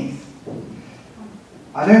 which is myth.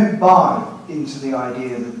 I don't buy into the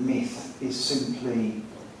idea that myth is simply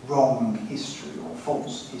wrong history or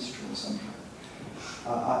false history or something.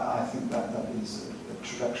 I think that is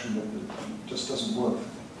a direction that just doesn't work for me.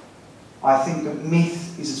 I think that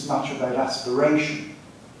myth is as much about aspiration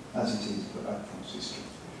as it is about false history.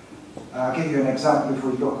 I'll give you an example if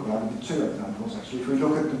we look at, I'll give two examples actually. If we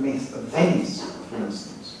look at the myth of Venice, for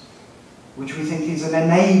instance, which we think is an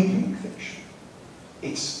enabling fiction.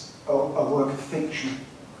 It's a work of fiction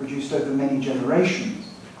produced over many generations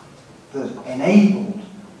that enabled,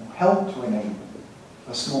 or helped to enable,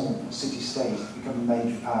 a small city-state to become a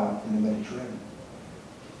major power in the Mediterranean.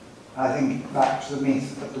 I think back to the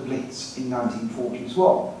myth of the Blitz in 1940 as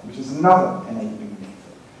well, which is another enabling myth.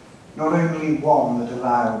 Not only one that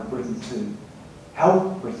allowed Britain to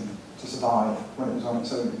help Britain to survive when it was on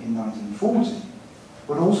its own in 1940,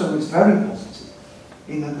 but also was very positive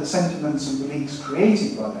in that the sentiments and beliefs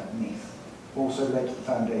created by that myth also led to the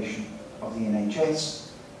foundation of the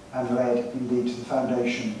NHS and led indeed to the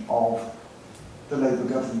foundation of the Labour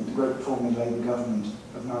government, the great reforming Labour government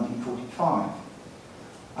of 1945.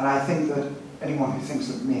 And I think that anyone who thinks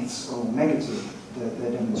that myths are all negative,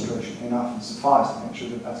 their demonstration enough and suffice to make sure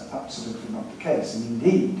that that's absolutely not the case. And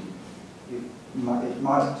indeed, it might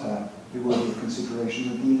be worthy of consideration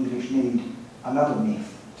that the English need another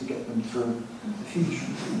myth to get them through the future.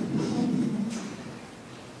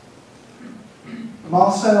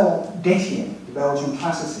 Marcel Détienne, the Belgian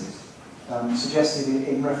classicist, suggested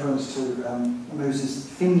in reference to Moses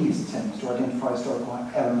Finley's attempt to identify historical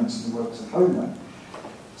elements in the works of Homer.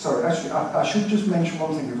 Sorry, actually, I should just mention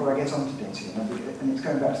one thing before I get on to Détienne, and it's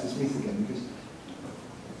going back to this myth again, because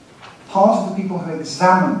part of the people who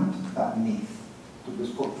examined that myth that was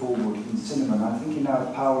put forward in cinema, and I'm thinking now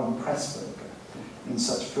of Powell and Pressburger, in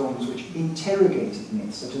such films which interrogated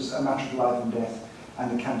myths, such as A Matter of Life and Death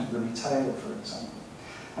and The Canterbury Tale, for example.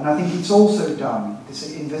 And I think it's also done,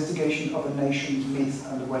 this investigation of a nation's myth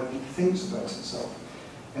and the way it thinks about itself,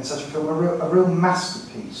 in such a film, a real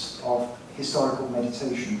masterpiece of historical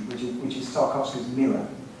meditation, which is Tarkovsky's Mirror,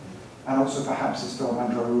 and also perhaps his film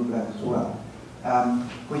Andrei Rublev as well,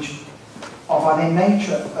 which are by their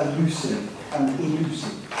nature elusive and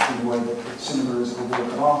elusive in the way that cinema is a work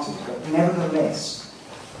of artists, but nevertheless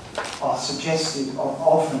are suggestive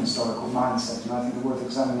of an historical mindset, and I think they're worth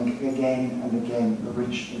examining again and again,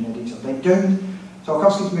 rich in their detail.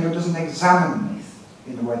 Tarkovsky's Mirror doesn't examine myth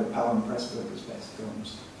in the way that Powell and Pressburger's best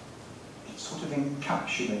films. It sort of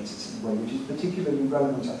encapsulates it in a way which is particularly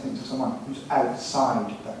relevant, I think, to someone who's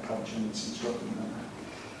outside that culture and it's instructing them.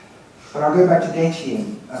 But I'll go back to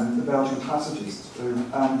Détienne, the Belgian classicist, who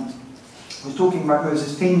was talking about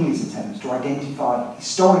Moses Finley's attempts to identify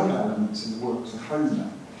historical elements in the works of Homer.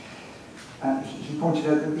 And he pointed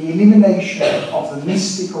out that the elimination of the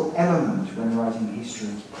mystical element when writing history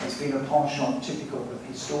has been a penchant typical of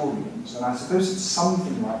historians. And I suppose it's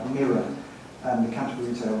something like Mirror and The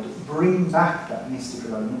Canterbury Tale to bring back that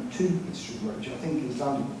mystical element to history, which I think is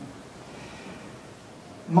valuable.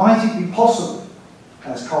 Might it be possible,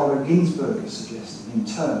 as Carlo Ginzburg has suggested in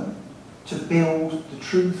turn, to build the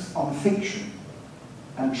truth on fiction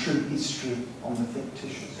and true history on the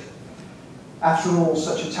fictitious? After all,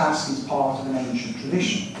 such a task is part of an ancient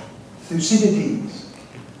tradition. Thucydides,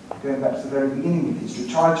 going back to the very beginning of history,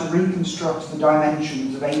 tried to reconstruct the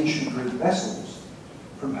dimensions of ancient Greek vessels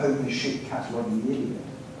from Homer's ship catalogue in the Iliad.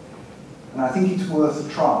 And I think it's worth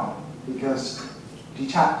a try, because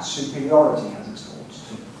detached superiority has its faults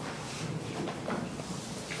too.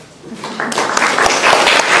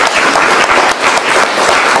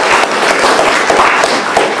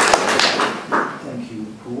 Thank you,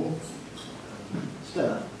 Paul.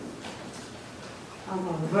 Stella. I'm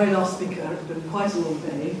the very last speaker. It's been quite a long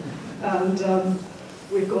day, and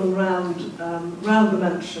we've gone round the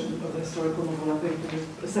mention of the historical novel, I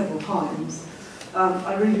think, several times.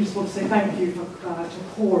 I really just want to say thank you to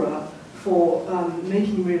Cora for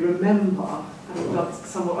making me remember, having felt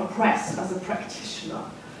somewhat oppressed as a practitioner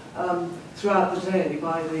throughout the day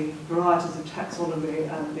by the varieties of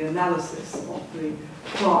taxonomy and the analysis of the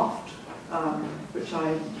craft, which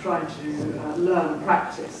I'm trying to learn and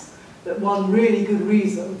practice. That one really good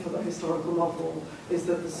reason for the historical novel is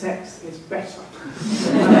that the sex is better.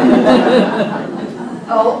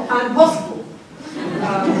 And possible.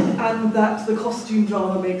 And that the costume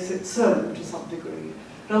drama makes it so to some degree.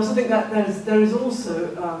 But I also think that there is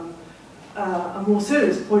also a more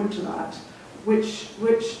serious point to that, which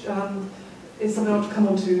is something I want to come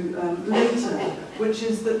on to later, which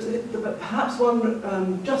is that perhaps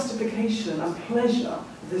one justification and pleasure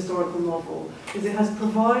of the historical novel is it has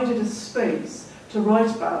provided a space to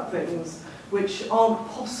write about things which aren't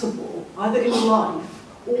possible either in life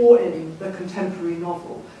or in the contemporary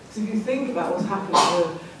novel. So if you think about what's happened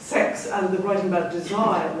to sex and the writing about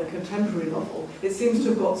desire in the contemporary novel, it seems to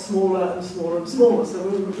have got smaller and smaller and smaller. So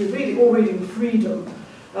we're all reading Freedom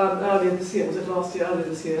earlier this year, was it last year, earlier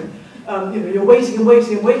this year? You're waiting and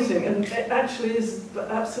waiting and waiting, and it actually is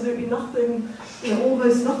absolutely nothing,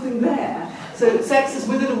 almost nothing there. So sex is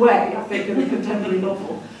withered away, I think, in the contemporary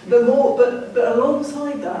novel. But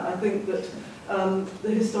alongside that, I think that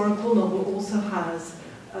the historical novel also has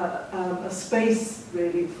a space,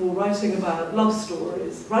 really, for writing about love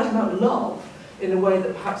stories, writing about love in a way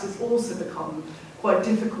that perhaps has also become quite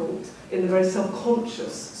difficult in the very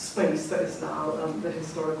self-conscious space that is now the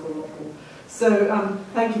historical novel. So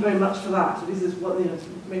thank you very much for that. This is what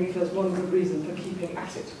made me feel one good reason for keeping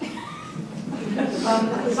at it.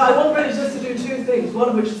 So I want really just to do two things. One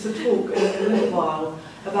of which is to talk in a little while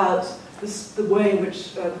about the way in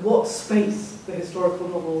which what space the historical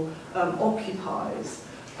novel occupies.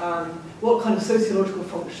 What kind of sociological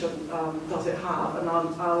function does it have? And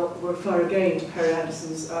I'll refer again to Perry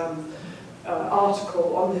Anderson's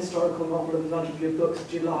article on the historical novel in the London Review of Books of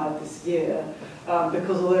July of this year,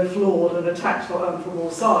 because although flawed and attacked from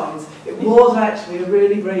all sides, it was actually a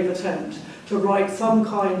really brave attempt to write some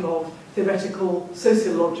kind of theoretical,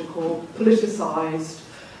 sociological, politicised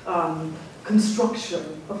construction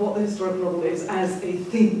of what the historical novel is as a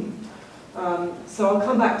theme. So I'll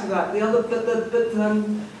come back to that.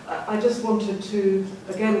 I just wanted to,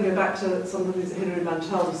 again, go back to some of the things that Hilary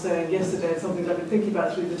Mantel was saying yesterday, and something that I've been thinking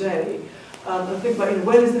about through the day. And think about,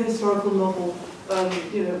 when is the historical novel,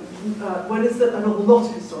 when is a novel not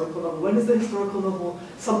a historical novel? When is the historical novel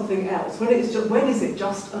something else? When is it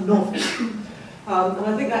just a novel? And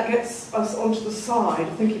I think that gets us onto the side,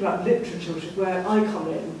 thinking about literature, which is where I come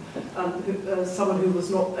in, someone who was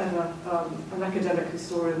not ever an academic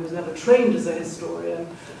historian, was never trained as a historian,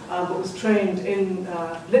 but was trained in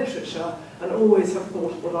literature, and always have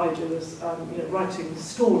thought of what I do as writing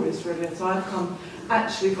stories, really. And so I've come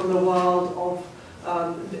actually from the world of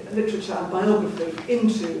literature and biography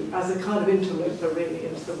as a kind of interloper, really,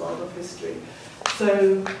 into the world of history.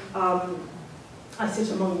 So I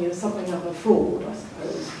sit among you, something of a fraud, I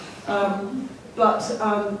suppose. But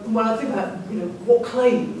when I think about what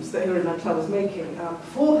claims that Hilary Mantel was making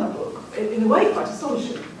for her book, in a way quite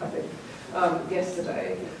astonishing, I think,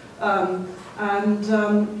 yesterday.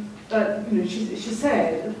 She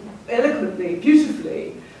said eloquently,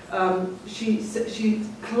 beautifully, she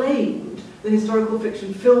claimed that historical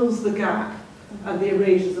fiction fills the gap and the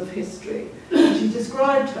erasures of history. And she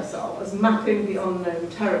described herself as mapping the unknown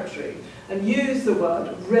territory, and used the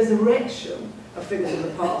word resurrection of figures in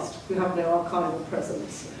the past who have no archival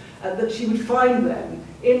presence, that she would find them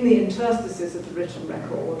in the interstices of the written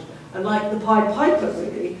record, and like the Pied Piper,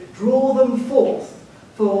 really, draw them forth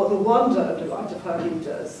for the wonder and delight of her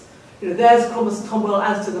readers. There's Thomas Cromwell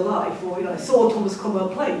as to the life, or I saw Thomas Cromwell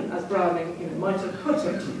plain, as Browning might have put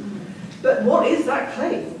it. But what is that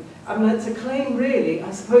claim? I mean, it's a claim, really,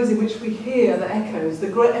 I suppose, in which we hear the echoes, the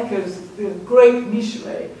great echoes of the great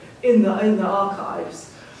Michelet in the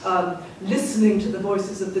archives, listening to the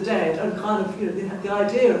voices of the dead, and kind of the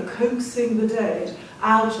idea of coaxing the dead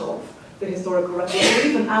out of the historical record, or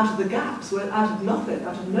even out of the gaps, out of nothing,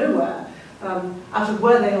 out of nowhere, out of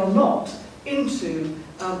where they are not, into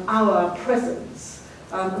our presence,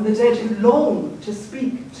 and the dead who long to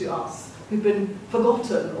speak to us, who've been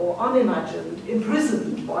forgotten or unimagined,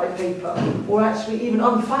 imprisoned by paper, or actually even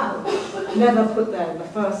unfound, never put there in the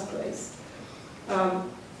first place.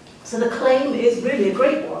 So the claim is really a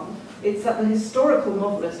great one. It's that the historical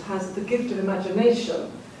novelist has the gift of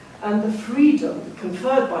imagination and the freedom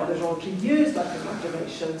conferred by the genre to use that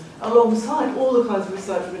imagination alongside all the kinds of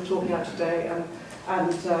research we've been talking about today,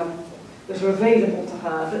 and that are available to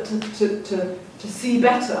her, but to see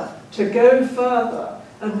better, to go further,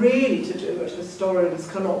 and really to do what historians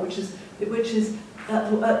cannot, which is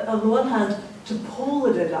on the one hand to pull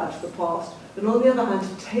the dead out of the past, but on the other hand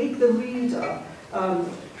to take the reader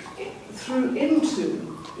through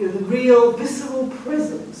into the real visceral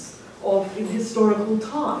presence of historical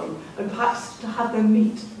time, and perhaps to have them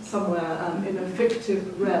meet somewhere in a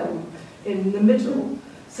fictive realm in the middle.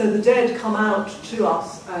 So the dead come out to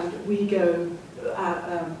us and we go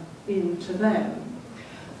into them.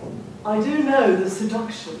 I do know the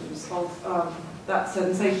seductions of that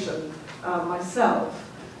sensation myself,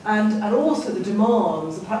 and also the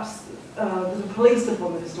demands, perhaps that are placed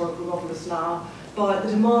upon the historical novelist now by the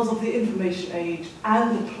demands of the information age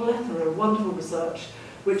and the plethora of wonderful research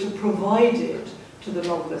which are provided to the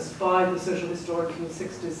novelist by the social historian from the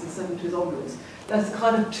 60s and 70s onwards. There's a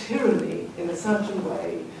kind of tyranny, in a certain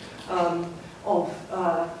way, of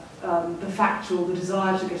the factual, the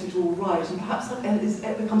desire to get it all right, and perhaps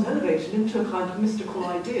it becomes elevated into a kind of mystical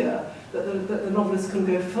idea that the novelist can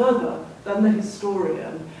go further than the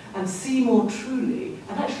historian and see more truly,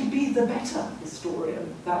 and actually be the better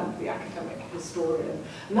historian than the academic historian.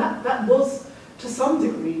 And that was, to some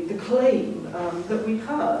degree, the claim that we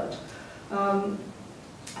heard. I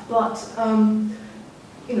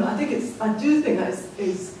do think that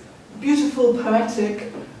is beautiful,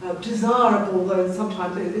 poetic, desirable, though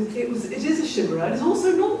sometimes it is a chimera. It's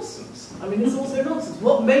also nonsense. I mean, it's also nonsense.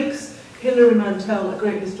 What makes Hilary Mantel a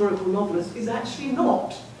great historical novelist is actually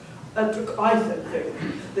not, I don't think,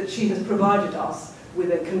 that she has provided us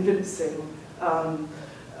with a convincing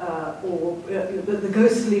the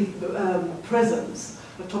ghostly presence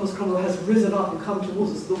of Thomas Cromwell has risen up and come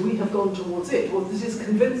towards us, that we have gone towards it, or that it is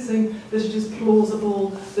convincing, that it is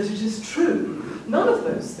plausible, that it is true. None of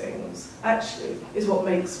those things, actually, is what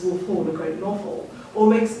makes Wolf Hall a great novel, or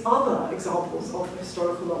makes other examples of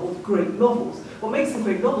historical novels great novels. What makes them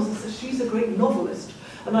great novels is that she's a great novelist.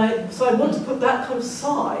 So I want to put that kind of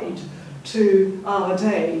side to our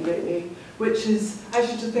day, really, which is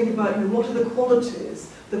actually to think about, what are the qualities,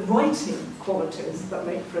 the writing qualities that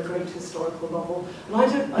make for a great historical novel.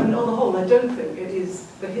 And on the whole, I don't think it is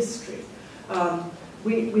the history.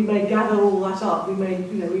 We may gather all that up. We may,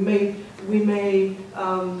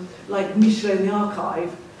 like Michelet in the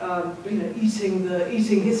archive,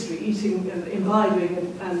 eating history, eating and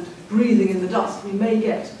imbibing and breathing in the dust. We may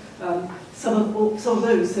get some of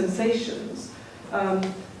those sensations,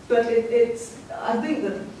 but I think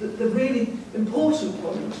that the really important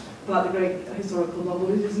point about the great historical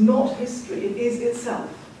novel is not history, it is itself.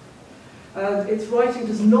 Its writing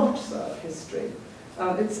does not serve history.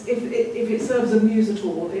 If it serves a muse at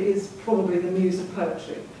all, it is probably the muse of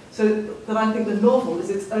poetry. So that I think the novel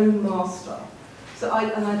is its own master.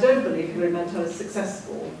 I don't believe Hilary Mantel is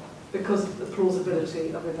successful because of the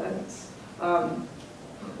plausibility of events,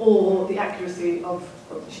 or the accuracy of,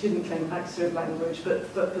 she didn't claim accuracy of language, but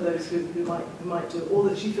for those who might do it, or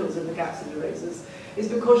that she fills in the gaps and erases, is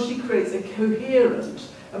because she creates a coherent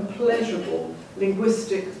and pleasurable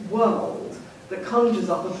linguistic world that conjures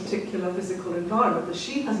up a particular physical environment that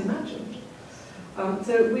she has imagined.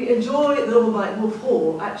 So we enjoy the novel by Wolf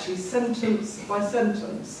Hall, actually sentence by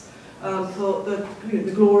sentence, for the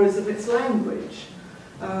glories of its language.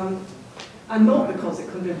 And not because it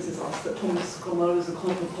convinces us that Thomas Cromwell is a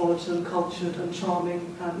cosmopolitan, cultured and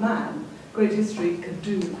charming man. Great history can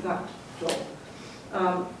do that job.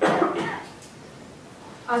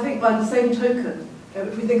 I think by the same token,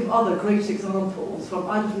 if we think of other great examples,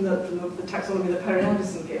 either from the taxonomy that Perry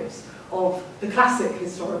Anderson gives, of the classic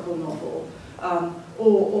historical novel,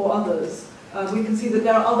 or others, we can see that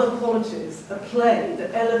there are other qualities at play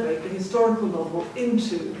that elevate the historical novel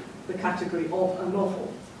into the category of a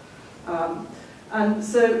novel. And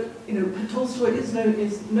so, Tolstoy is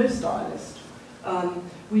no stylist.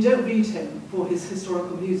 We don't read him for his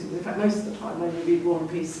historical musings. In fact, most of the time when you read War and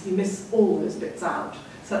Peace, you miss all those bits out.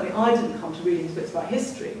 Certainly I didn't come to reading bits about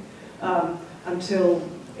history until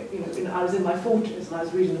I was in my 40s and I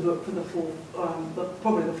was reading the book for the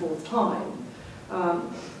probably the fourth time.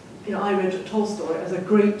 I read Tolstoy as a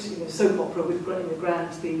great soap opera with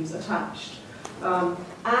grand themes attached.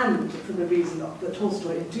 And for the reason that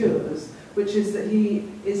Tolstoy endures, which is that he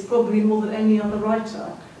is probably more than any other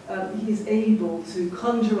writer, he's able to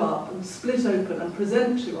conjure up and split open and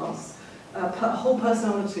present to us a whole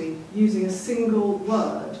personality using a single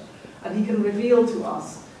word, and he can reveal to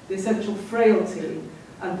us the essential frailty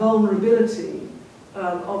and vulnerability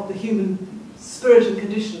of the human spirit and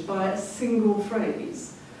condition by a single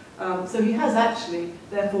phrase. So he has actually,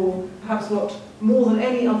 therefore, perhaps what more than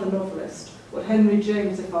any other novelist, what Henry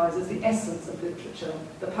James defines as the essence of literature,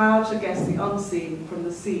 the power to guess the unseen from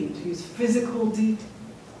the seen, to use physical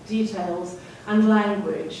details and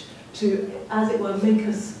language to, as it were, make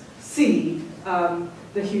us see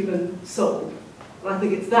the human soul. And I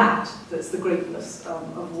think it's that's the greatness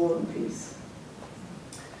of War and Peace.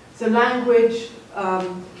 So language,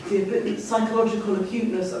 the psychological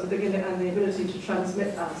acuteness of the beginning and the ability to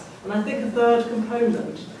transmit that. And I think a third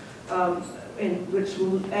component which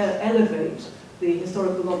will elevate the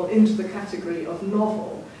historical novel into the category of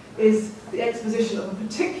novel is the exposition of a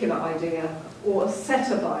particular idea or a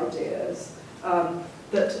set of ideas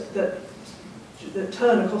that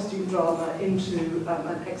turn a costume drama into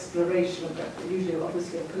an exploration of that, usually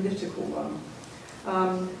obviously a political one.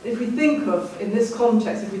 If we think of, in this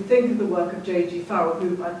context, if we think of the work of J.G. Farrell,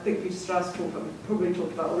 who I think Peter Strauss probably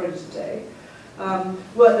talked about already today,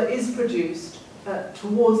 work that is produced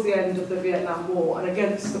towards the end of the Vietnam War and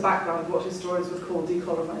against the background of what historians would call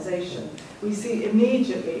decolonisation, we see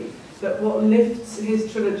immediately that what lifts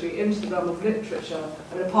his trilogy into the realm of literature,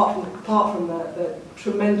 and apart from the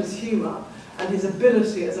tremendous humour and his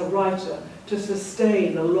ability as a writer to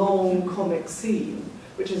sustain a long comic scene,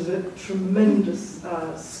 which is a tremendous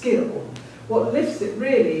skill, what lifts it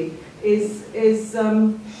really is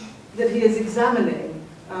that he is examining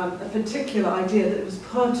a particular idea that was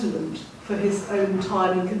pertinent for his own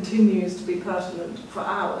time and continues to be pertinent for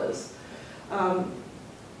ours. And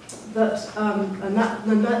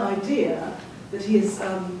that idea that he is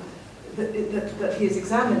that he is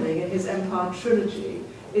examining in his Empire trilogy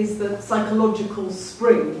is the psychological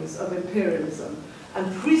springs of imperialism.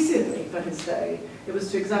 And precedently for his day, it was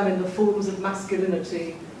to examine the forms of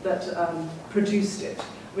masculinity that produced it.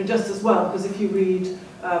 I mean, just as well, because if you read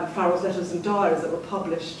Farrell's letters and diaries that were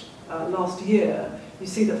published last year, you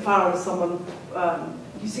see that Farrell is someone,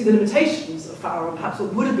 you see the limitations of Farrell, and perhaps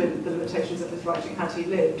what would have been the limitations of his writing had he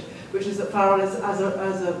lived, which is that Farrell is, as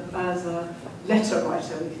a letter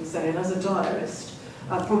writer, we can say, and as a diarist,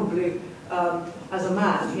 probably as a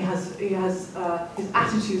man, he has his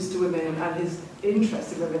attitudes to women and his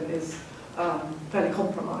interest in women is fairly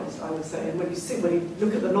compromised, I would say. And when you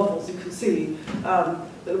look at the novels, you can see that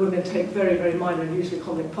the women take very, very minor and usually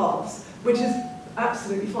comic parts, which is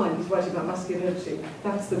absolutely fine. He's writing about masculinity.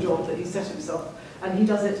 That's the job that he set himself. And he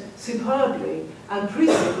does it superbly and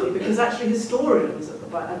precedently, because actually historians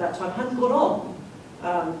at that time hadn't got on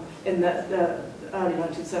in the early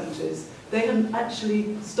 1970s. They had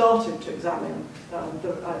actually started to examine,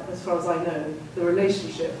 as far as I know, the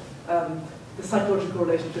relationship, the psychological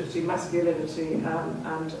relationship between masculinity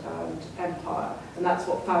and empire. And that's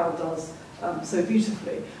what Farrell does so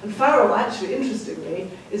beautifully. And Farrell, actually, interestingly,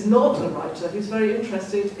 is not a writer who's very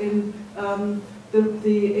interested in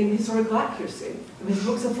in historical accuracy. I mean, his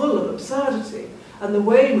books are full of absurdity, and the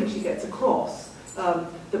way in which he gets across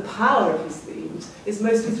the power of his themes is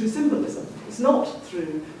mostly through symbolism. It's not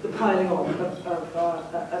through the piling on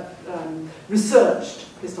of researched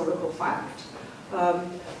historical fact.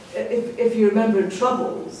 If you remember in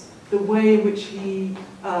Troubles, the way in which he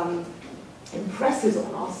impresses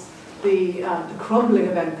on us the crumbling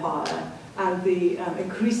of empire and the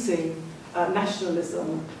increasing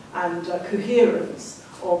nationalism and coherence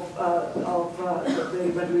of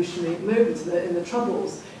the revolutionary movements in the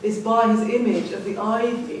Troubles is by his image of the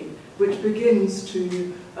ivy, which begins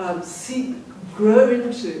to grow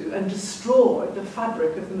into and destroy the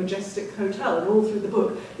fabric of the majestic hotel. And all through the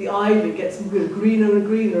book, the ivy gets greener and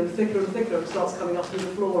greener and thicker and starts coming up through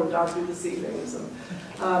the floor and down through the ceilings.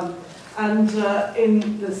 And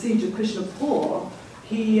in the Siege of Krishnapur,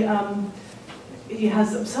 he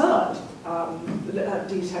has absurd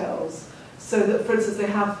details. So that, for instance, they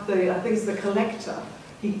have I think it's the collector.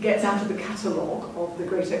 He gets out of the catalogue of the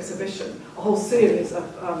Great Exhibition a whole series of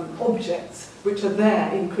objects which are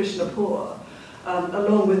there in Krishnapur,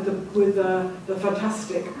 along with the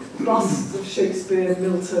fantastic busts of Shakespeare,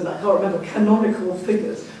 Milton, I can't remember, canonical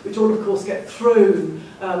figures, which all, of course, get thrown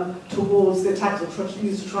towards the attackers,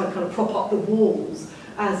 used to try and kind of prop up the walls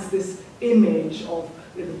as this image of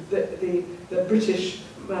the British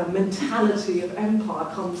mentality of empire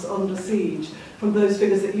comes under siege from those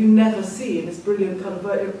figures that you never see in this brilliant kind of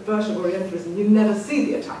version of Orientalism. You never see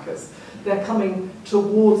the attackers. They're coming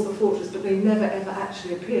towards the fortress, but they never ever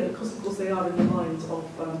actually appear, because of course they are in the minds of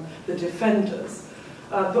the defenders.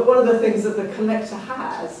 But one of the things that the collector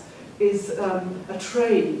has is a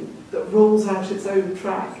train that rolls out its own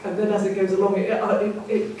track, and then as it goes along,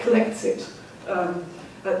 it collects it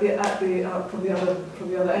from the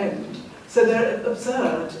other end. So they're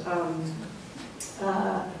absurd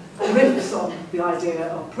riffs on the idea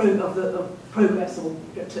of progress, or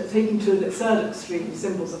taking to an absurd extreme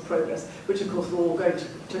symbols of progress, which of course are all going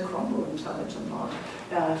to crumble and turn into mud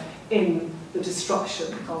in the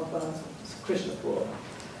destruction of Krishnapur.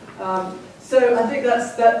 So I think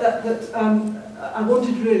I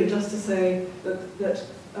wanted really just to say that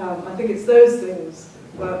I think it's those things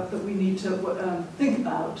that we need to think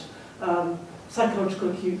about.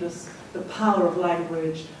 Psychological acuteness, the power of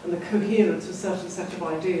language, and the coherence of a certain set of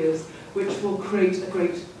ideas, which will create a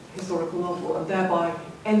great historical novel and thereby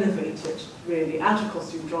elevate it really out of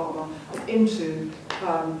costume drama and into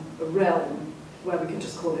a realm where we can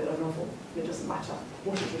just call it a novel. It doesn't matter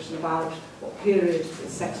what it's written about, what period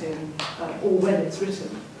it's set in, or when it's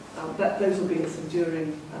written. Those will be its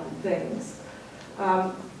enduring things.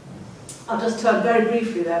 I'll just turn very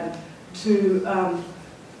briefly then to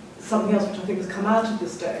something else which I think has come out of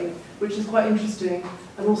this day, which is quite interesting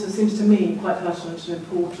and also seems to me quite pertinent and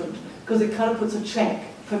important, because it kind of puts a check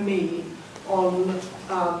for me on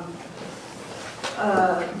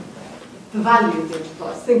the value of the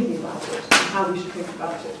enterprise, thinking about it and how we should think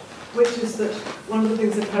about it, which is that one of the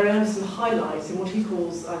things that Perry Anderson highlights in what he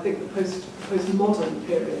calls, I think, the postmodern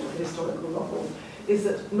period of the historical novel, is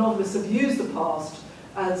that novelists have used the past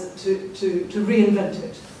as to reinvent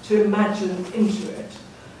it, to imagine into it.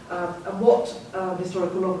 And what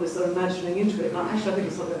historical novelists are imagining into it, and actually I think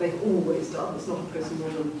it's something that they've always done, it's not a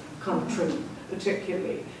postmodern kind of trope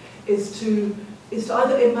particularly, is to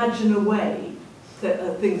either imagine away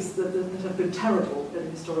things that have been terrible in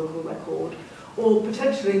the historical record, or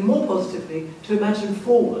potentially, more positively, to imagine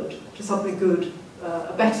forward to something good,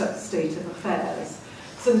 a better state of affairs.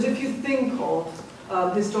 So that if you think of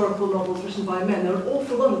historical novels written by men, there are an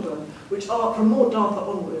awful lot of them, which are, from Maud Arthur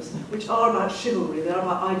onwards, which are about chivalry, they are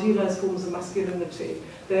about idealised forms of masculinity,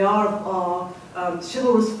 they are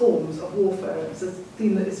chivalrous forms of warfare. It's a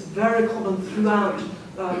theme that is very common throughout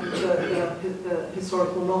the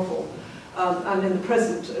historical novel. And in the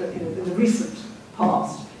present, in the recent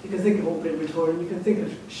past, you can think of Aubrey and Victorian, you can think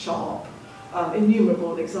of Sharp,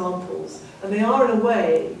 innumerable examples. And they are, in a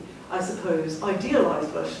way, I suppose, idealised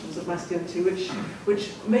versions of masculinity,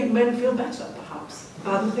 which make men feel better, perhaps,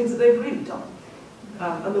 about the things that they've really done,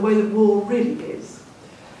 and the way that war really is.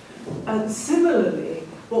 And similarly,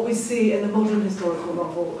 what we see in the modern historical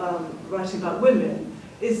novel, writing about women,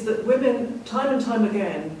 is that women, time and time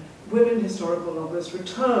again, women historical novelists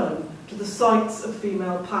return to the sites of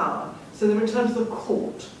female power. So they return to the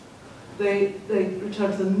court, they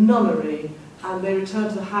return to the nunnery, and they return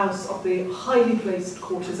to the house of the highly placed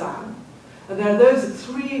courtesan. And there are those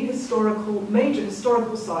three major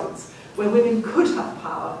historical sites where women could have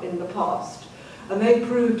power in the past. And they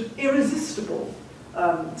proved irresistible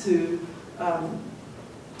to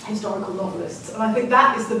historical novelists. And I think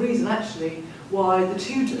that is the reason, actually, why the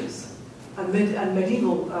Tudors and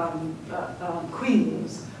medieval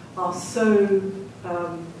queens are so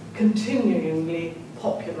continuingly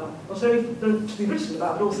popular, not only to be written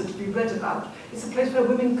about, but also to be read about. It's a place where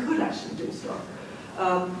women could actually do stuff,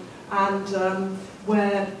 and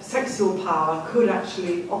where sexual power could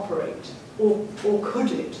actually operate, or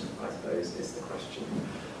could it, I suppose, is the question.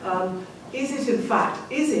 Is it, in fact,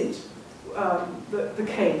 the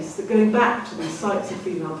case that going back to these sites of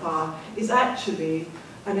female power is actually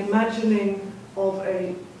an imagining of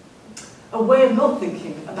a way of not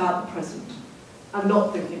thinking about the present and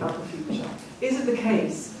not thinking about the future? Is it the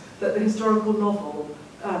case that the historical novel,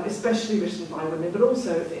 especially written by women, but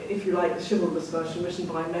also, if you like, the chivalrous version written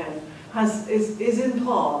by men, is in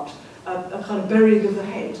part a kind of burying of the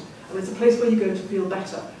head, and it's a place where you're going to feel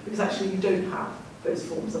better, because actually you don't have those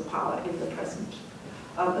forms of power in the present.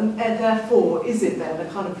 And therefore, is it then a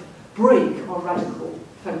kind of break on radical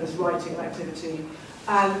feminist writing and activity,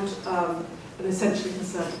 and an essentially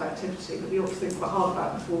conservative activity that we ought to think quite hard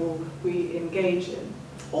about before we engage in?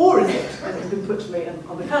 Or is it, as has been put to me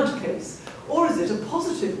on the counter case, or is it a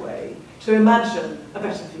positive way to imagine a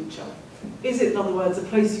better future? Is it, in other words, a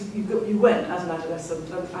place you went as an adolescent,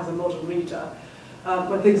 as a modern reader,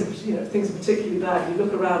 when things are particularly bad, you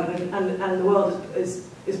look around and the world is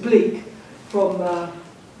bleak from a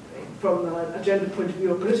gender point of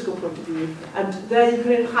view or political point of view, and there you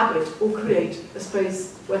can inhabit or create a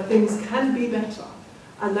space where things can be better,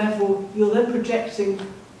 and therefore you're then projecting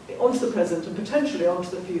onto the present and potentially onto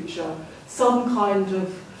the future some kind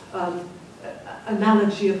of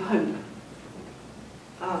analogy of hope.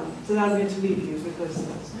 So now I'm going to leave you with those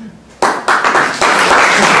thoughts.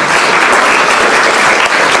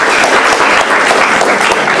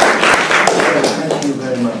 Thank you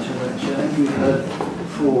very much. I think we've heard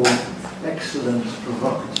 4 excellent,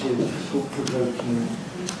 provocative, thought-provoking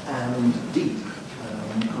and deep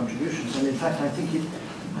contributions. fact, I think it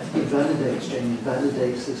validates, Jamie,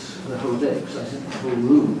 validates this the whole day, because I think the whole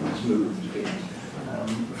room has moved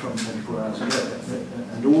from 24 hours ago,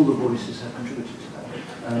 and all the voices have contributed to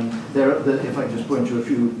that. If I just point to a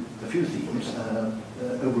few themes,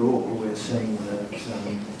 overall we're saying that,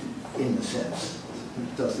 in a sense,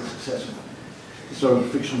 does the success of historical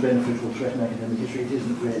fiction benefit or threaten academic history? It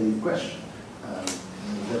isn't really the question.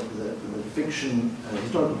 The fiction,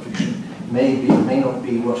 historical fiction, may not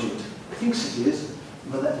be what it thinks it is,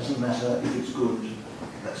 but that doesn't matter. If it's good,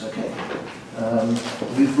 that's okay.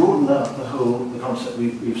 We've broadened out the concept.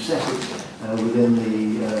 We've set it within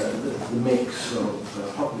the mix of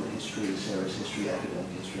popular history, serious history,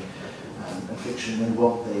 academic history, and fiction, and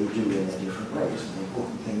what they do in their different ways. And the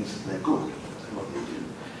important thing is that they're good at what they do.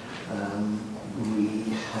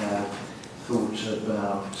 We have thought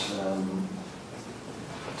about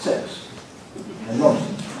sex and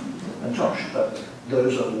nonsense and tosh, but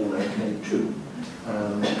those are all okay too.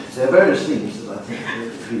 There are various themes that I think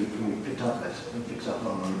that we picked up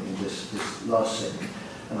on in this last segment,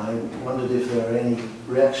 and I wondered if there are any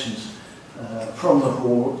reactions from the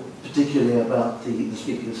hall, particularly about the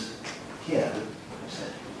speakers here.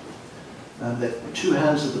 There are two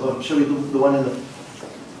hands at the bottom. Shall we do the one in the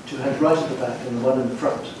two hands right at the back and the one in the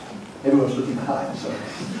front? Everyone's looking behind. Sorry.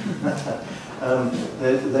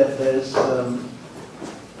 There's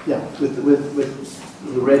with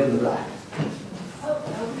the red and the black.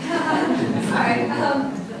 Sorry.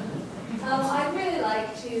 I'd really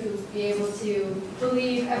like to be able to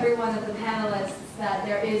believe every one of the panelists that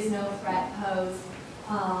there is no threat posed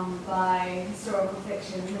by historical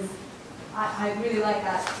fiction, because I really like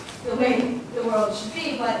that the way the world should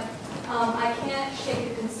be, but I can't shake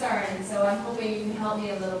the concern, and so I'm hoping you can help me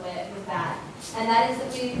a little bit with that. And that is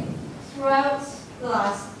that we, throughout the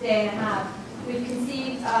last day and a half, we've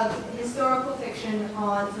conceived of historical fiction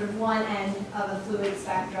on sort of one end of a fluid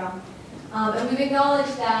spectrum. And we've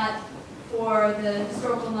acknowledged that for the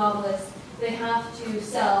historical novelists, they have to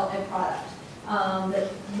sell a product.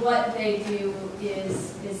 That what they do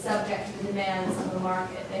is subject to the demands of the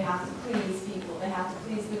market. They have to please people. They have to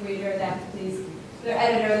please the reader. They have to please their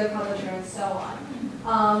editor, their publisher, and so on.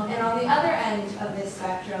 And on the other end of this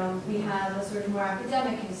spectrum, we have a sort of more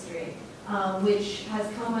academic history, which has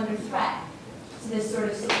come under threat to this sort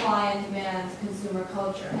of supply and demand consumer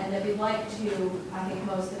culture, and that we'd like to, I think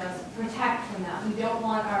most of us, protect from that. We don't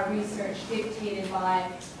want our research dictated by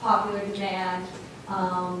popular demand,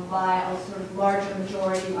 by a sort of larger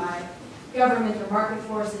majority, by government or market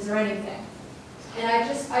forces or anything. And I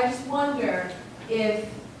just wonder if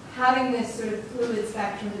having this sort of fluid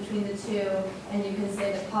spectrum between the two, and you can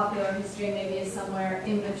say that popular history maybe is somewhere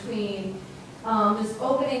in between, just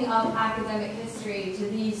opening up academic history to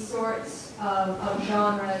these sorts of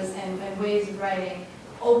genres and ways of writing,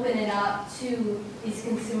 open it up to these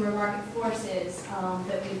consumer market forces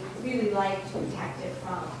that we'd really like to protect it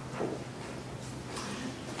from.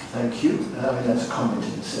 Thank you. I mean, that's a comment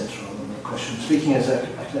in a sense rather than a question. Speaking as an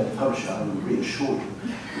academic publisher, I will reassure you,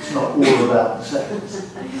 it's not all about the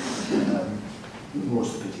sales.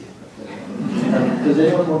 More's the pity. Does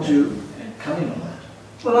anyone want to come in on that?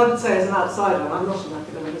 Well, I would say as an outsider, I'm not an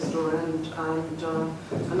academic historian, and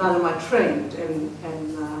neither am I trained in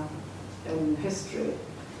history.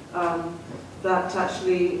 That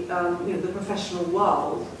actually, the professional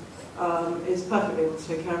world is perfectly able to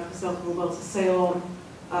take care of itself and well to sail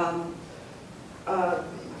on,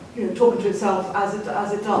 talking to itself as it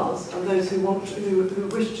does, and those who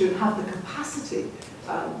wish to have the capacity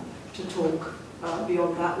to talk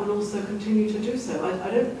beyond that will also continue to do so.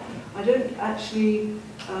 I don't actually,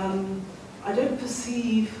 I don't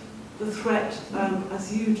perceive the threat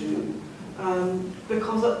as you do,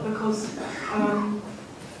 because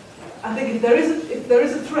I think if there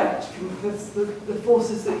is a threat from the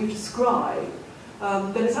forces that you describe,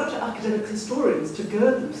 then it's up to academic historians to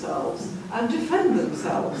gird themselves and defend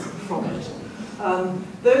themselves from it.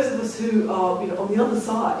 Those of us who are on the other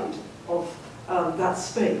side of that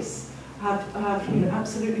space have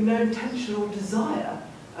absolutely no intention or desire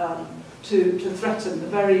to threaten the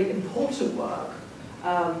very important work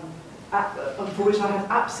for which I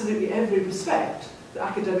have absolutely every respect that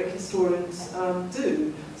academic historians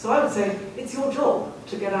do. So I would say it's your job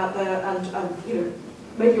to get out there and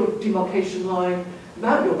make your demarcation line,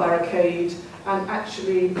 mount your barricade, and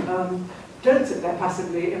actually don't sit there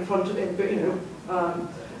passively in front of it,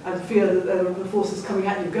 and fear that there are the forces coming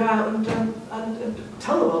at you. Go out and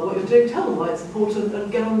tell the world what you're doing, tell them why it's important,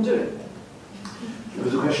 and get on and do it. There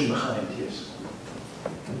was a question behind, yes.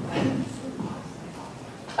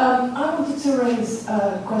 I wanted to raise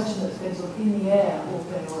a question that's been sort of in the air all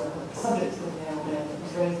day, or a subject that's been in the air all day,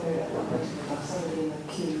 to raise there, waiting about somebody in the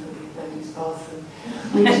queue for the ladies' bathroom,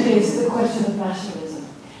 which is the question of nationalism.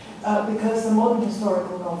 Because the modern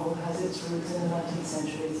historical novel has its roots in the 19th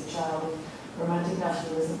century. It's a child of romantic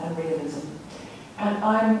nationalism and realism. And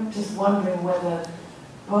I'm just wondering whether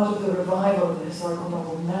part of the revival of the historical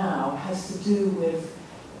novel now has to do with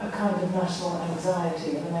a kind of national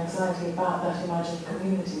anxiety, and an anxiety about that imagined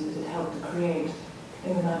community that it helped to create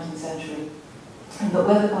in the 19th century. And that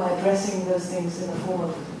whether by addressing those things in the form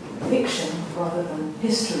of fiction rather than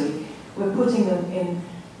history, we're putting them in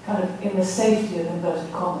kind of in the safety of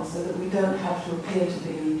inverted commas, so that we don't have to appear to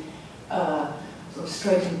be sort of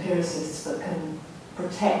straight empiricists, but can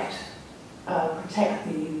protect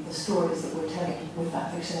the stories that we're telling with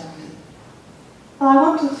that fictionality. Well, I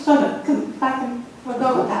want to sort of come back and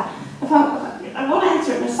forgo with that. I want to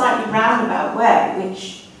answer it in a slightly roundabout way,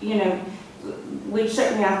 which, you know, which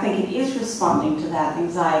certainly I think it is responding to that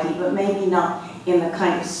anxiety, but maybe not in the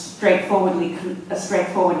kind of straightforwardly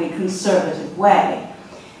conservative way.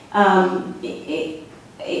 I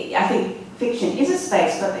think fiction is a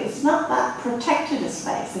space, but it's not that protected a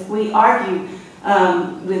space. If we argue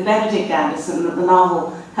with Benedict Anderson that the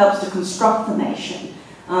novel helps to construct the nation,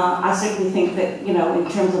 I certainly think that, you know, in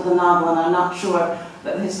terms of the novel, and I'm not sure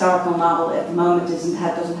that the historical novel at the moment doesn't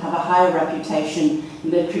have a higher reputation in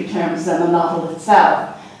literary terms than the novel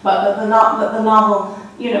itself. But the novel,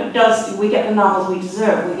 you know, we get the novels we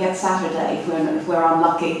deserve. We get Saturday if we're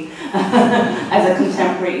unlucky as a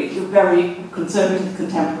contemporary, very conservative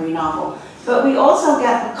contemporary novel. But we also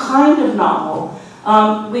get the kind of novel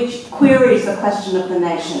which queries the question of the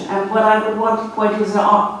nation. And what I would want to point to is an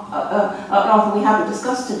author we haven't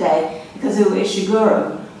discussed today, Kazuo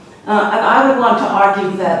Ishiguro. And I would want to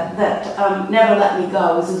argue that Never Let Me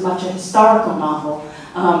Go is as much a historical novel,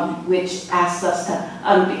 which asks us to,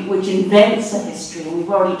 which invents a history. And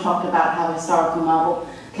we've already talked about how a historical novel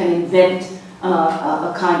can invent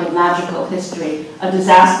a kind of magical history, a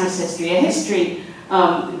disastrous history, a history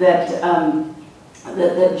that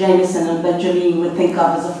Jameson and Benjamin would think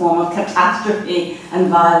of as a form of catastrophe and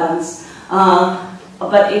violence.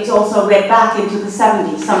 But it's also read back into the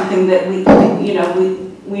 70s, something that we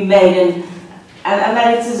made, and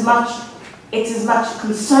that it's as much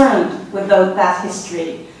concerned with that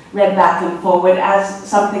history read back and forward as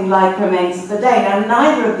something like Remains of the Day. Now,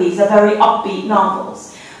 neither of these are very upbeat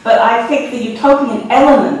novels, but I think the utopian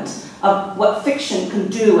element of what fiction can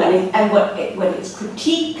do and what its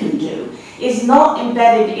critique can do is not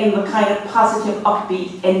embedded in the kind of positive,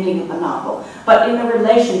 upbeat ending of the novel, but in the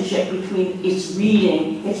relationship between its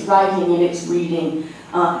reading, its writing, and its reading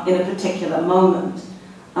in a particular moment.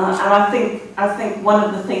 And I think one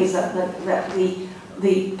of the things that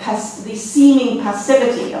the seeming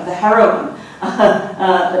passivity of the heroine,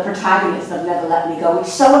 the protagonist of Never Let Me Go, which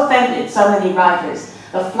so offended so many writers,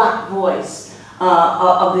 the flat voice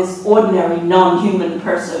of this ordinary non-human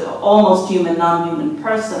person, almost human non-human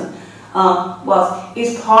person,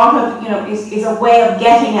 is part of, is a way of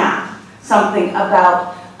getting at something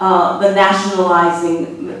about the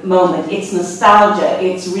nationalizing moment, its nostalgia,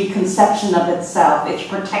 its reconception of itself, its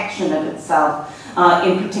protection of itself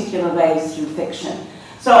in particular ways through fiction.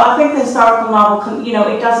 So I think the historical novel can,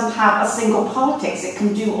 it doesn't have a single politics. It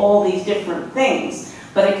can do all these different things,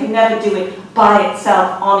 but it can never do it by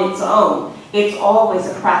itself on its own. It's always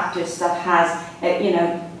a practice that has,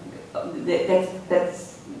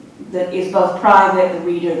 that is both private, the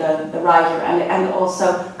reader, the writer, and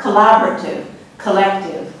also collaborative,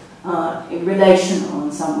 collective, relational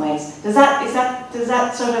in some ways. Does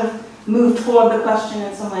that sort of move toward the question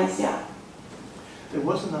in some ways? Yeah. There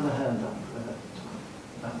was another hand up.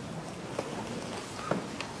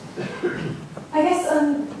 I guess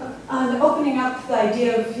on opening up the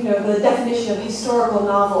idea of the definition of historical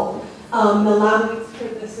novel, allowing for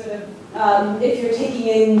this sort of if you're taking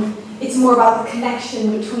in, it's more about the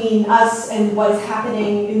connection between us and what is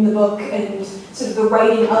happening in the book and sort of the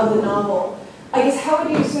writing of the novel. I guess how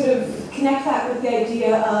would you sort of connect that with the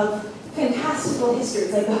idea of fantastical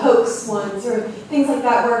histories, like the hoax ones, or things like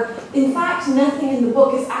that, where in fact nothing in the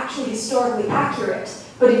book is actually historically accurate,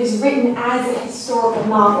 but it is written as a historical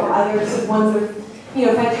novel, either sort of ones that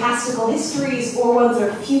are fantastical histories or ones that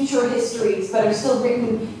are future histories, but are still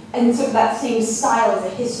written in sort of that same style as a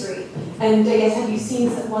history. And I guess, have you seen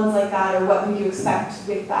some ones like that, or what would you expect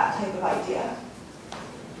with that type of idea?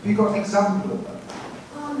 Have you got an example of that?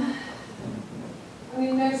 I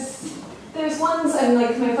mean, there's ones, and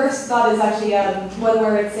like my first thought is actually one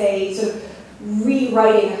where it's a sort of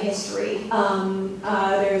rewriting of history.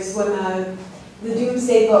 There's one, the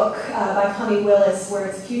Doomsday Book by Connie Willis, where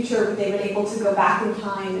it's future, but they were able to go back in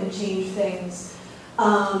time and change things.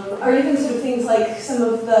 or even sort of things like some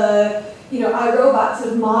of the, I robot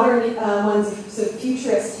sort of modern ones of sort of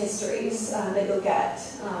futurist histories that you'll get.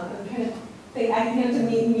 I'm trying to think, I can't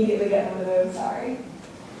immediately get one of those, sorry.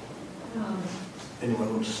 Anyone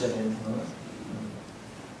want to say anything on that?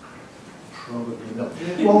 Probably not.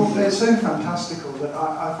 Well, they're so fantastical that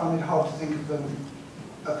I find it hard to think of them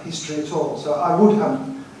of history at all. So I would have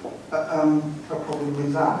a problem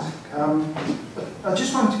with that. I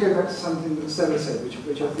just wanted to go back to something that Stella said,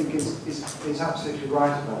 which I think is absolutely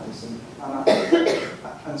right about this,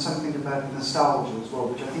 and something about nostalgia as well,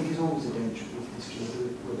 which I think is always a danger with history,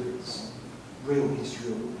 whether it's real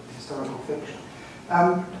history or historical fiction.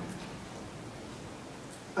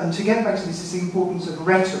 And to get back to this is the importance of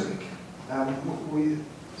rhetoric.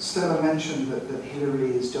 Stella mentioned that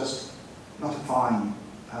Hilary is just not a fine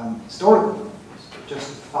historical novelist, but just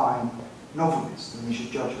a fine novelist, and we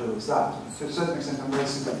should judge her as that. To a certain extent, I'm very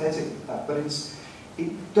sympathetic with that. But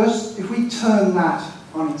it does. If we turn that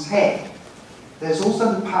on its head, there's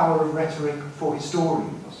also the power of rhetoric for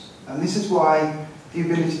historians, and this is why the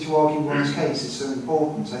ability to argue one's case is so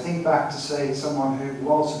important. I think back to, say, someone who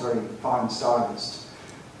was a very fine stylist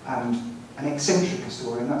and an eccentric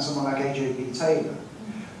historian, that's someone like A.J.B. Taylor,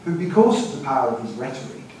 who, because of the power of his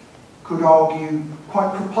rhetoric, could argue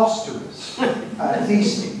quite preposterous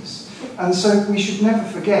theses. And so we should never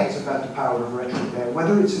forget about the power of rhetoric there,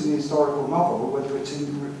 whether it's in the historical novel or whether it's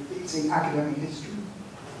in academic history.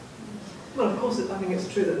 Well, of course, I think it's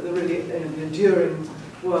true that the really enduring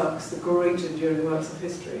works, the great enduring works of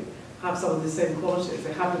history, have some of the same qualities.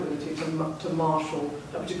 They have the ability to marshal,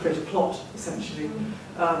 to create a plot, essentially,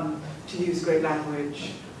 to use great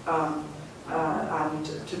language, and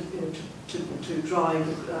to drive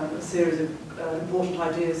a series of important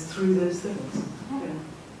ideas through those things. Yeah.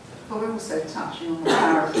 But we're also touching on the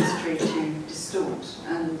power of history to distort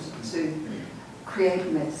and to create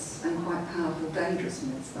myths, and quite powerful, dangerous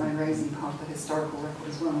myths, by raising part of the historical record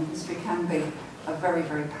as well. And history can be a very,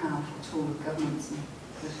 very powerful tool of governments and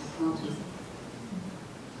political parties.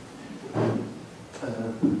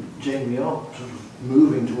 Jane, we are sort of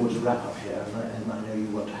moving towards a wrap-up here, and I know you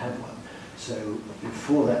want to have one. So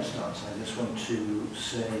before that starts, I just want to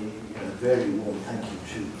say a very warm thank you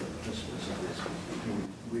to the participants of this. We've been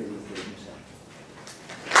really enjoying this.